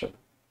fashion.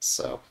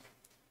 So,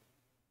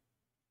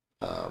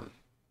 I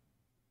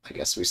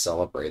guess we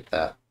celebrate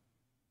that.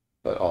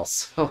 But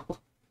also,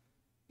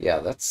 yeah,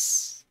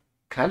 that's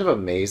kind of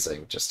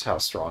amazing just how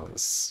strong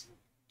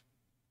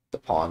the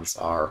pawns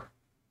are.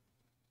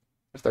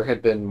 If there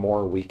had been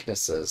more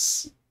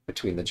weaknesses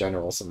between the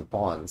generals and the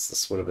pawns,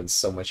 this would have been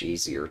so much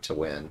easier to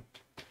win.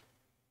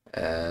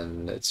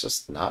 And it's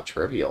just not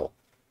trivial.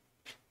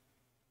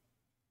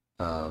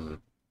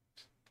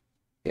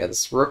 Yeah,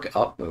 this rook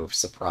up move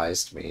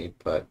surprised me,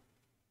 but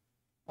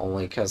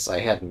only because I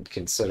hadn't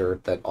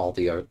considered that all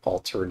the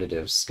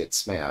alternatives get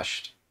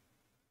smashed.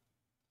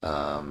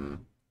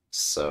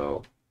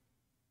 So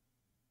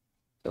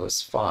it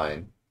was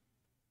fine.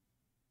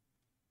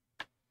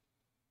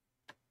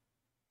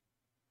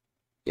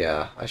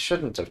 Yeah, I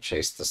shouldn't have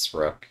chased this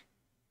rook.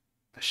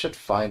 I should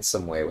find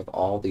some way with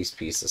all these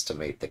pieces to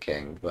mate the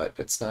king, but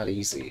it's not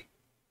easy.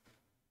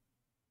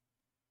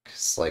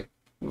 Because, like,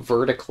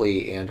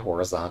 vertically and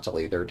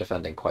horizontally, they're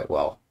defending quite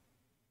well.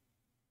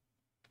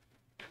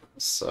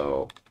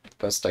 So, the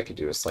best I could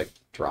do is, like,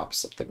 drop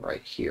something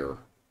right here.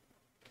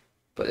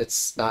 But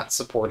it's not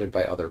supported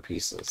by other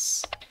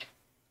pieces.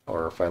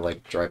 Or if I,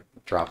 like,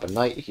 drop a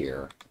knight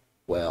here,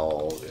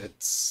 well,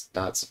 it's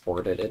not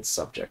supported, it's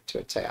subject to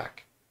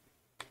attack.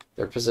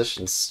 Their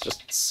position's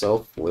just so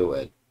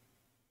fluid.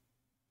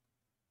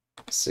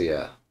 So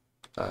yeah,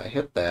 I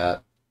hit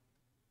that.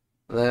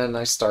 Then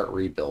I start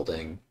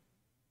rebuilding.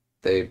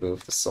 They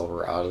move the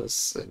silver out of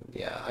this, and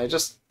yeah, I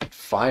just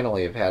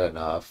finally have had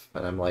enough.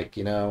 And I'm like,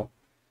 you know,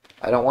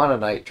 I don't want a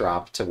knight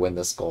drop to win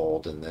this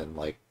gold and then,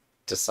 like,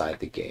 decide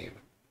the game.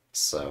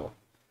 So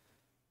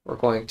we're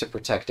going to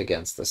protect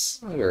against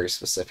this very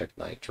specific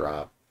knight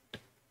drop.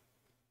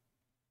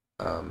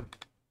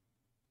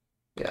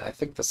 Yeah, I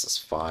think this is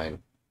fine.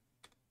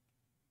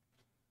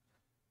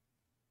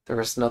 There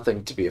was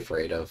nothing to be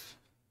afraid of.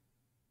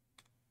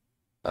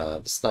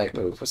 This knight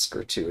move was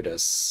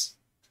gratuitous,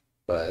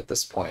 but at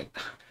this point,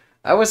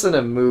 I was in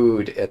a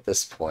mood at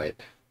this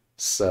point,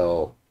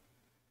 so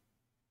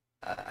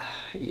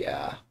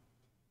yeah.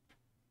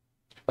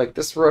 Like,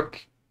 this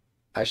rook,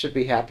 I should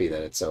be happy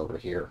that it's over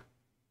here.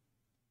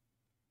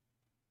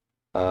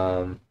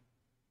 I've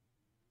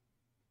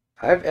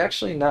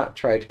actually not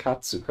tried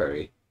katsu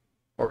curry,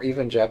 or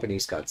even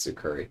Japanese katsu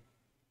curry.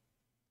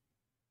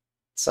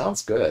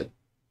 Sounds good.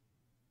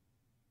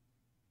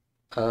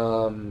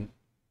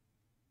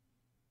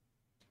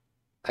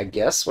 I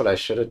guess what I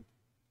should have...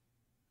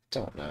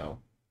 Don't know.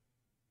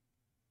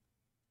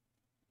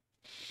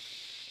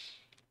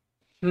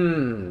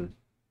 Hmm.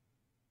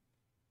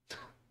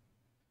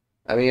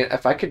 I mean,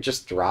 if I could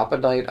just drop a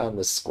knight on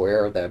the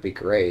square, that'd be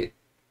great.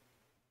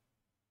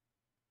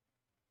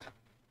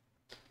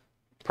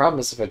 Problem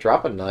is, if I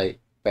drop a knight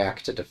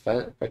back to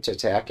defend or to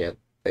attack it,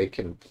 they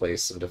can play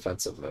some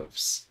defensive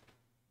moves.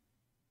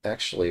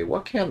 Actually,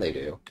 what can they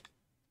do?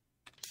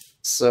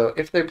 So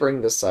if they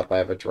bring this up, I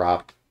have a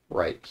drop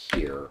right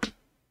here.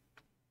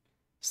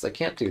 So they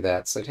can't do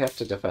that, so they'd have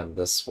to defend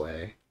this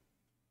way.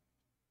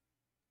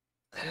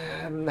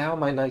 And now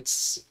my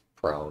knight's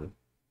prone.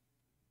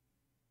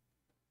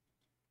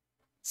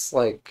 It's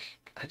like,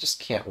 I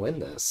just can't win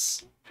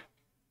this.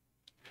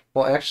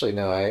 Well, actually,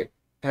 no, I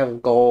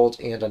have gold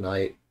and a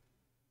knight,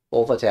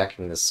 both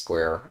attacking this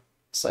square,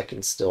 so I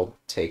can still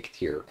take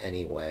here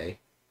anyway.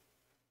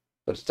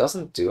 But it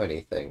doesn't do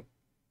anything.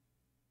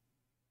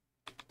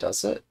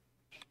 Does it?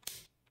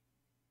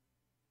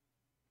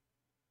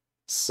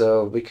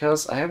 So,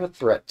 because I have a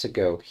threat to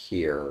go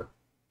here,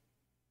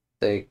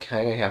 they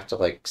kind of have to,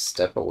 like,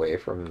 step away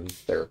from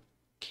their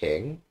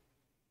king.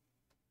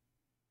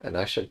 And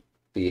I should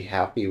be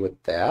happy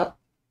with that.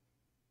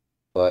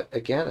 But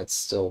again, it's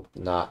still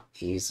not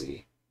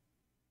easy.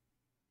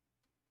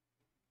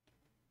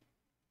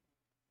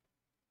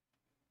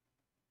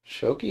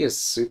 Shogi is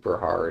super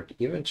hard.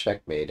 Even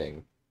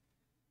checkmating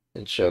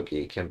in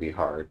Shogi can be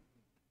hard.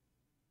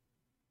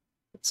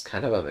 It's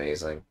kind of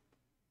amazing.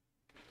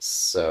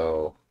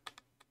 So...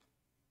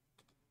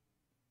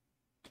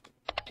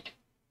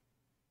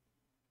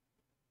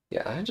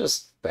 yeah, I'm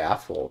just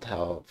baffled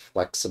how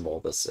flexible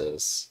this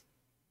is.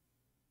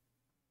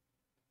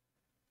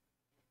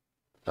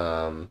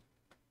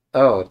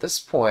 Oh, at this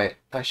point,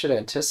 I should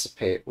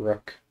anticipate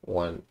rook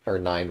 1 or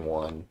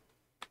 9-1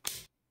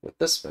 with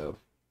this move.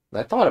 And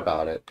I thought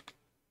about it.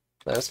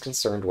 I was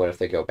concerned what if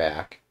they go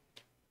back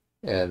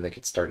and they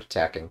could start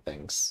attacking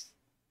things.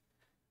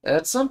 And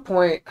at some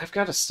point, I've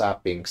got to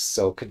stop being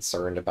so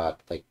concerned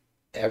about like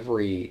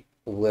every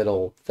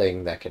little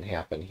thing that can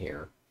happen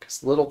here,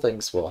 because little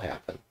things will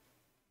happen.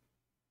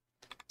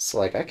 So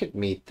like I could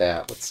meet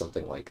that with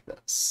something like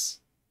this.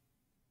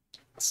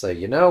 So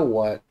you know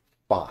what?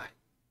 Fine.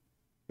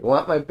 You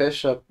want my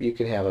bishop, you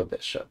can have a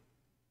bishop.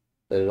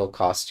 But it'll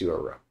cost you a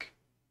rook.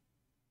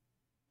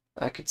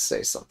 I could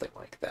say something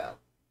like that.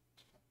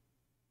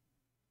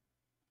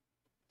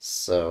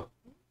 So,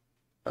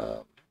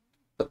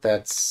 but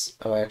that's,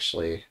 oh,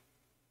 actually,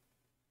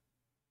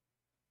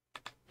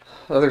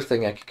 other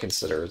thing I could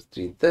consider is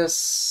do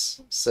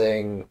this,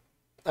 saying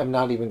I'm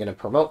not even going to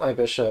promote my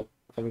bishop.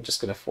 I'm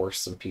just going to force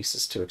some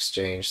pieces to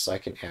exchange so I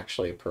can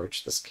actually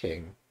approach this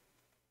king.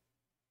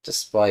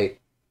 Despite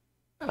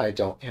I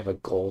don't have a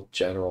gold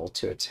general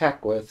to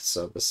attack with,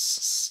 so this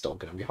is still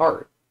going to be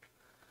hard.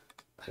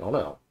 I don't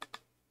know.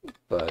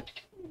 But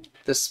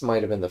this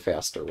might have been the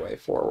faster way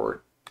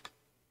forward.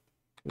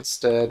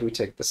 Instead, we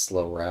take the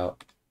slow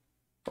route,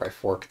 where I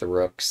fork the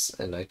rooks,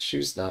 and I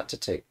choose not to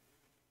take...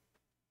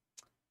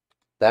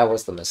 That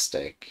was the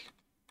mistake.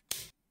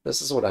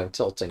 This is what I'm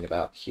tilting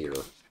about here,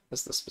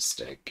 is this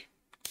mistake.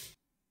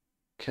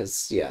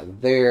 Because, yeah,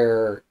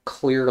 there,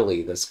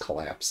 clearly this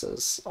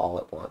collapses all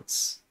at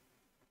once.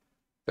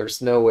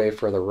 There's no way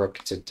for the rook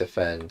to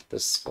defend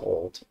this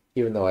gold.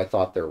 Even though I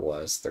thought there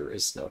was, there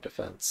is no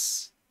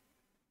defense.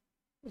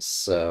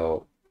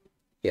 So,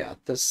 yeah,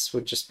 this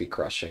would just be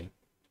crushing.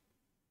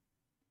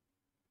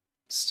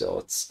 Still,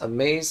 it's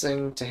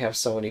amazing to have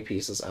so many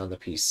pieces on the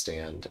piece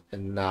stand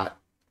and not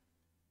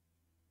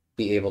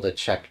be able to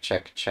check,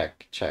 check,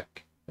 check,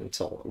 check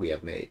until we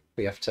have mate.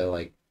 We have to,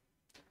 like,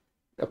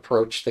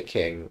 approach the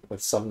king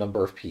with some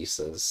number of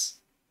pieces,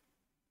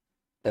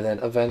 and then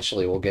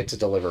eventually we'll get to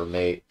deliver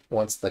mate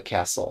once the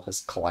castle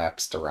has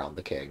collapsed around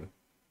the king.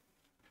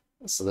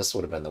 So this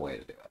would have been the way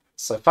to do it.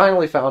 So I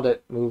finally found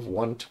it, move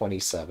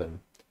 127.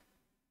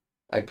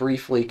 I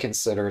briefly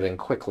considered and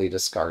quickly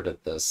discarded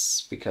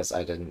this because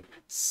I didn't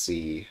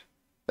see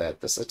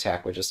that this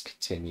attack would just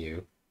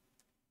continue.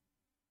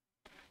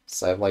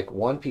 So I have like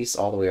one piece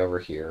all the way over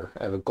here.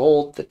 I have a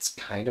gold that's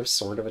kind of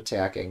sort of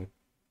attacking.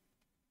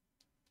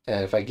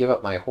 And if I give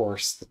up my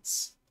horse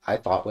that's I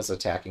thought was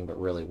attacking but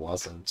really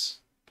wasn't,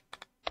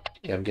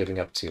 yeah, I'm giving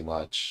up too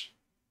much.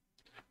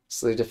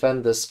 So they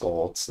defend this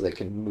gold so they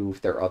can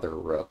move their other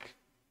rook.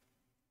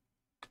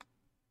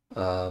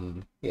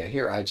 Yeah,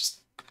 here I just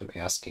am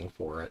asking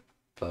for it,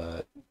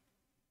 but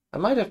I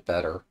might have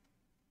better.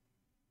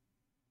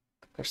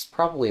 There's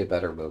probably a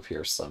better move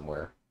here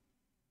somewhere.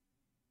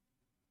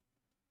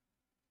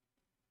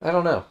 I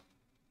don't know.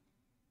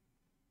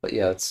 But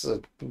yeah, it's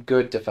a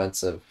good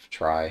defensive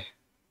try,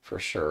 for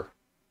sure.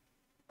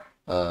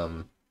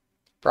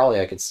 Probably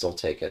I could still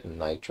take it and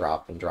knight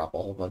drop and drop a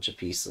whole bunch of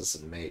pieces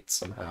and mate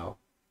somehow.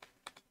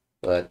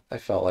 But I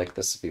felt like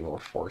this would be more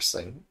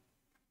forcing.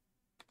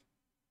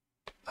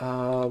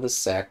 The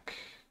sack.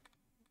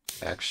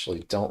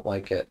 Actually don't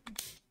like it.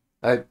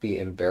 I'd be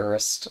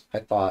embarrassed, I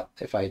thought,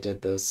 if I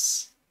did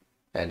this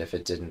and if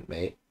it didn't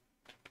mate.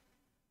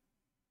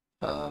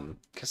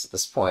 Because at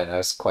this point I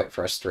was quite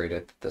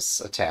frustrated that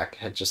this attack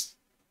had just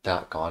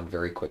not gone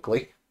very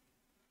quickly.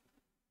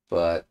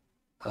 But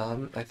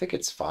I think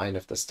it's fine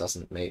if this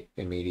doesn't mate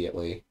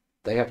immediately.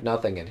 They have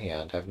nothing in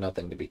hand. I have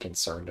nothing to be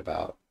concerned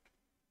about.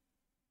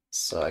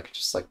 So I could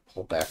just like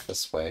pull back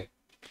this way.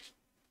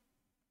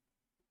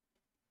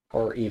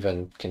 Or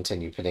even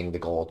continue pinning the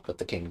gold, but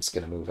the king's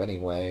gonna move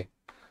anyway.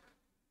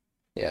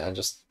 Yeah, and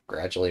just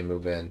gradually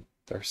move in.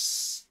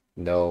 There's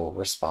no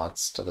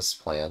response to this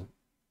plan,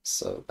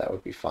 so that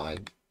would be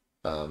fine.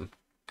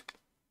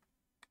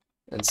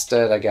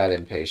 Instead, I got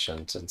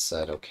impatient and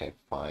said, okay,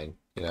 fine,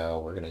 you know,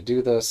 we're gonna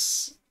do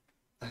this.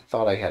 I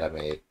thought I had a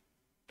mate.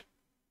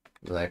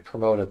 And I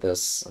promoted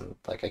this, and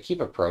like I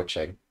keep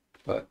approaching,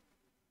 but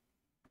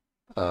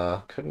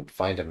couldn't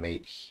find a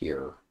mate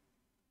here.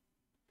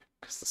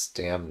 Because this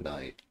damn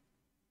knight.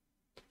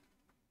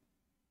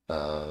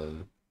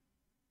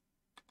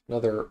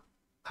 Another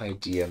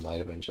idea might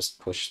have been just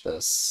push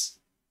this,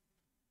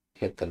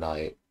 hit the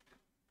knight.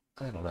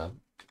 I don't know.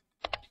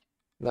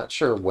 Not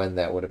sure when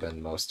that would have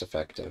been most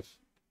effective.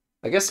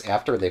 I guess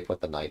after they put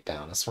the knight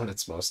down is when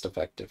it's most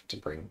effective to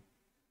bring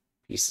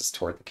pieces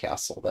toward the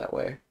castle that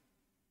way.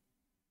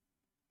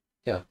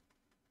 Yeah.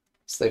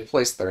 So they've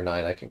placed their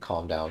knight. I can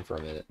calm down for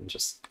a minute and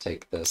just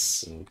take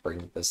this and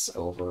bring this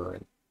over,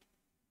 and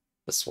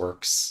this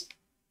works.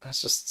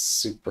 That's just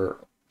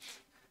super...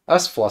 I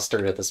was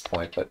flustered at this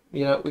point, but,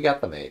 you know, we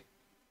got the mate.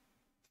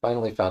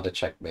 Finally found a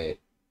checkmate.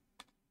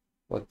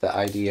 With the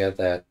idea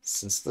that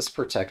since this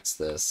protects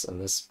this,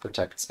 and this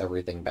protects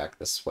everything back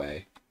this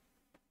way,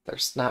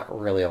 there's not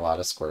really a lot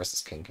of squares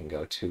this king can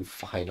go to,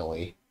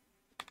 finally.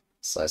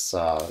 So I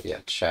saw, yeah,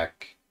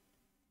 check,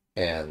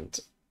 and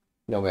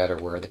no matter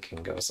where the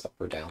king goes, up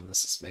or down,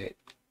 this is mate.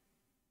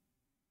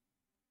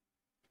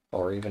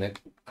 Or even it.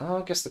 Oh,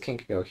 I guess the king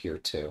could go here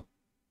too.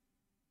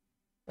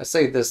 I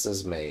say this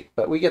is mate,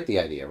 but we get the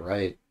idea,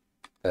 right?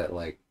 That,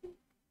 like,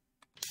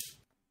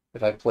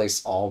 if I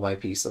place all my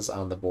pieces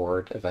on the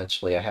board,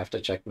 eventually I have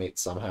to checkmate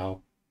somehow.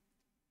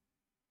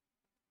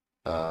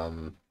 I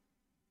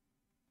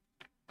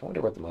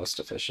wonder what the most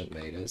efficient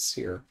mate is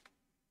here.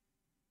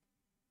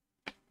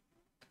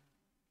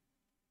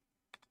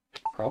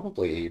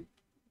 Probably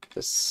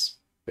this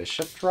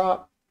bishop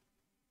drop.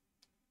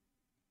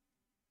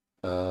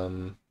 I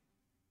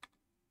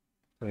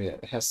mean,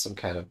 it has some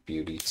kind of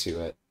beauty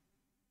to it.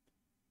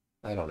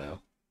 I don't know.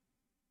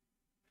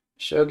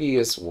 Shogi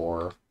is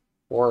war.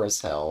 War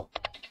is hell.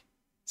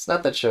 It's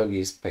not that shogi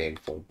is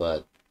painful,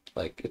 but,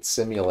 like, it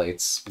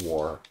simulates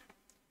war.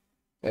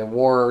 And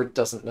war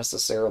doesn't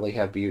necessarily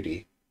have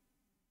beauty.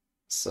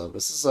 So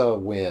this is a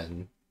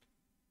win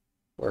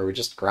where we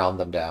just ground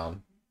them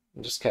down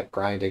and just kept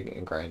grinding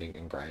and grinding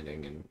and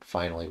grinding, and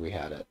finally we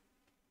had it.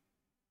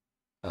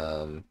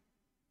 I'm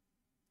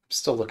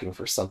still looking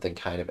for something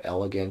kind of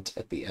elegant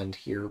at the end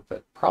here,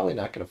 but probably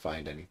not going to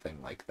find anything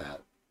like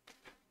that.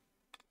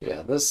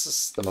 Yeah, this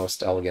is the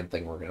most elegant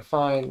thing we're going to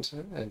find,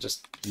 and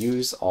just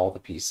use all the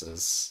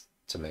pieces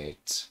to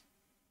mate,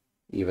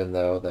 even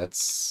though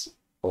that's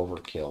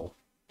overkill.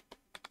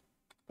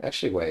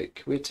 Actually, wait,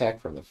 can we attack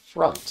from the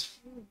front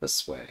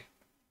this way?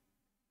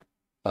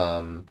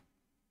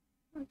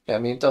 Yeah, I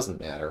mean, it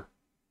doesn't matter.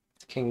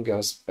 The king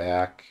goes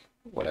back,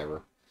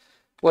 whatever.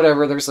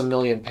 Whatever, there's a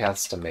million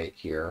paths to mate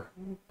here,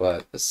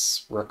 but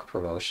this rook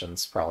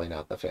promotion's probably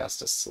not the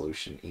fastest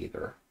solution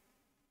either.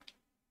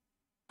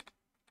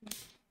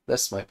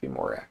 This might be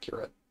more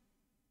accurate.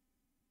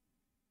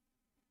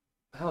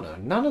 I don't know,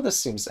 none of this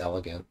seems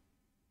elegant.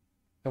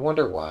 I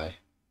wonder why.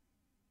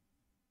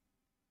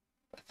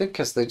 I think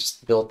because they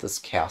just built this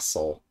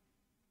castle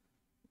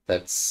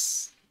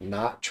that's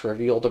not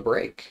trivial to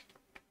break.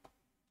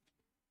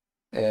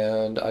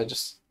 And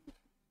it's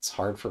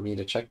hard for me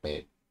to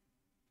checkmate.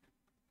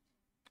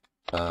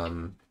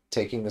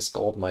 Taking this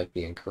gold might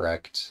be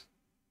incorrect,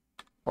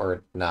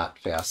 or not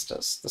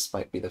fastest. This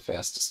might be the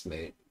fastest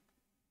mate.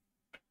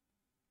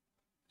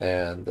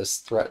 And this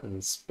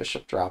threatens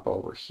bishop drop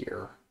over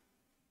here.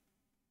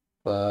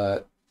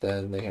 But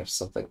then they have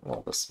something,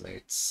 well, this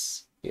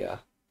mates, yeah.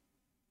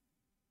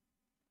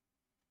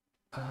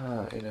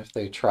 And if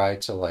they try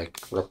to,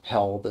 like,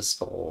 repel this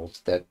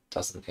gold, that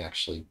doesn't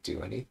actually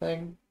do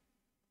anything.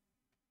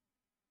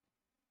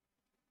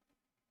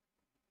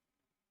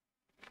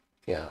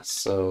 Yeah,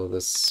 so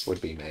this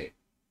would be mate.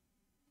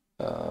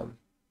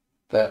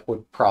 That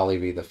would probably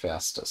be the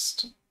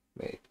fastest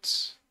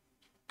mate.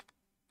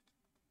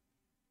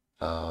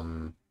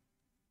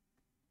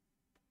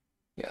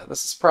 Yeah,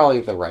 this is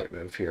probably the right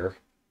move here.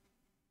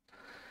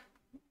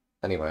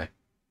 Anyway,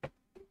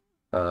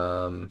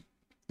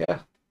 yeah,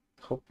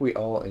 hope we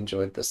all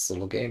enjoyed this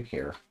little game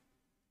here,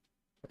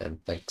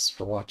 and thanks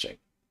for watching.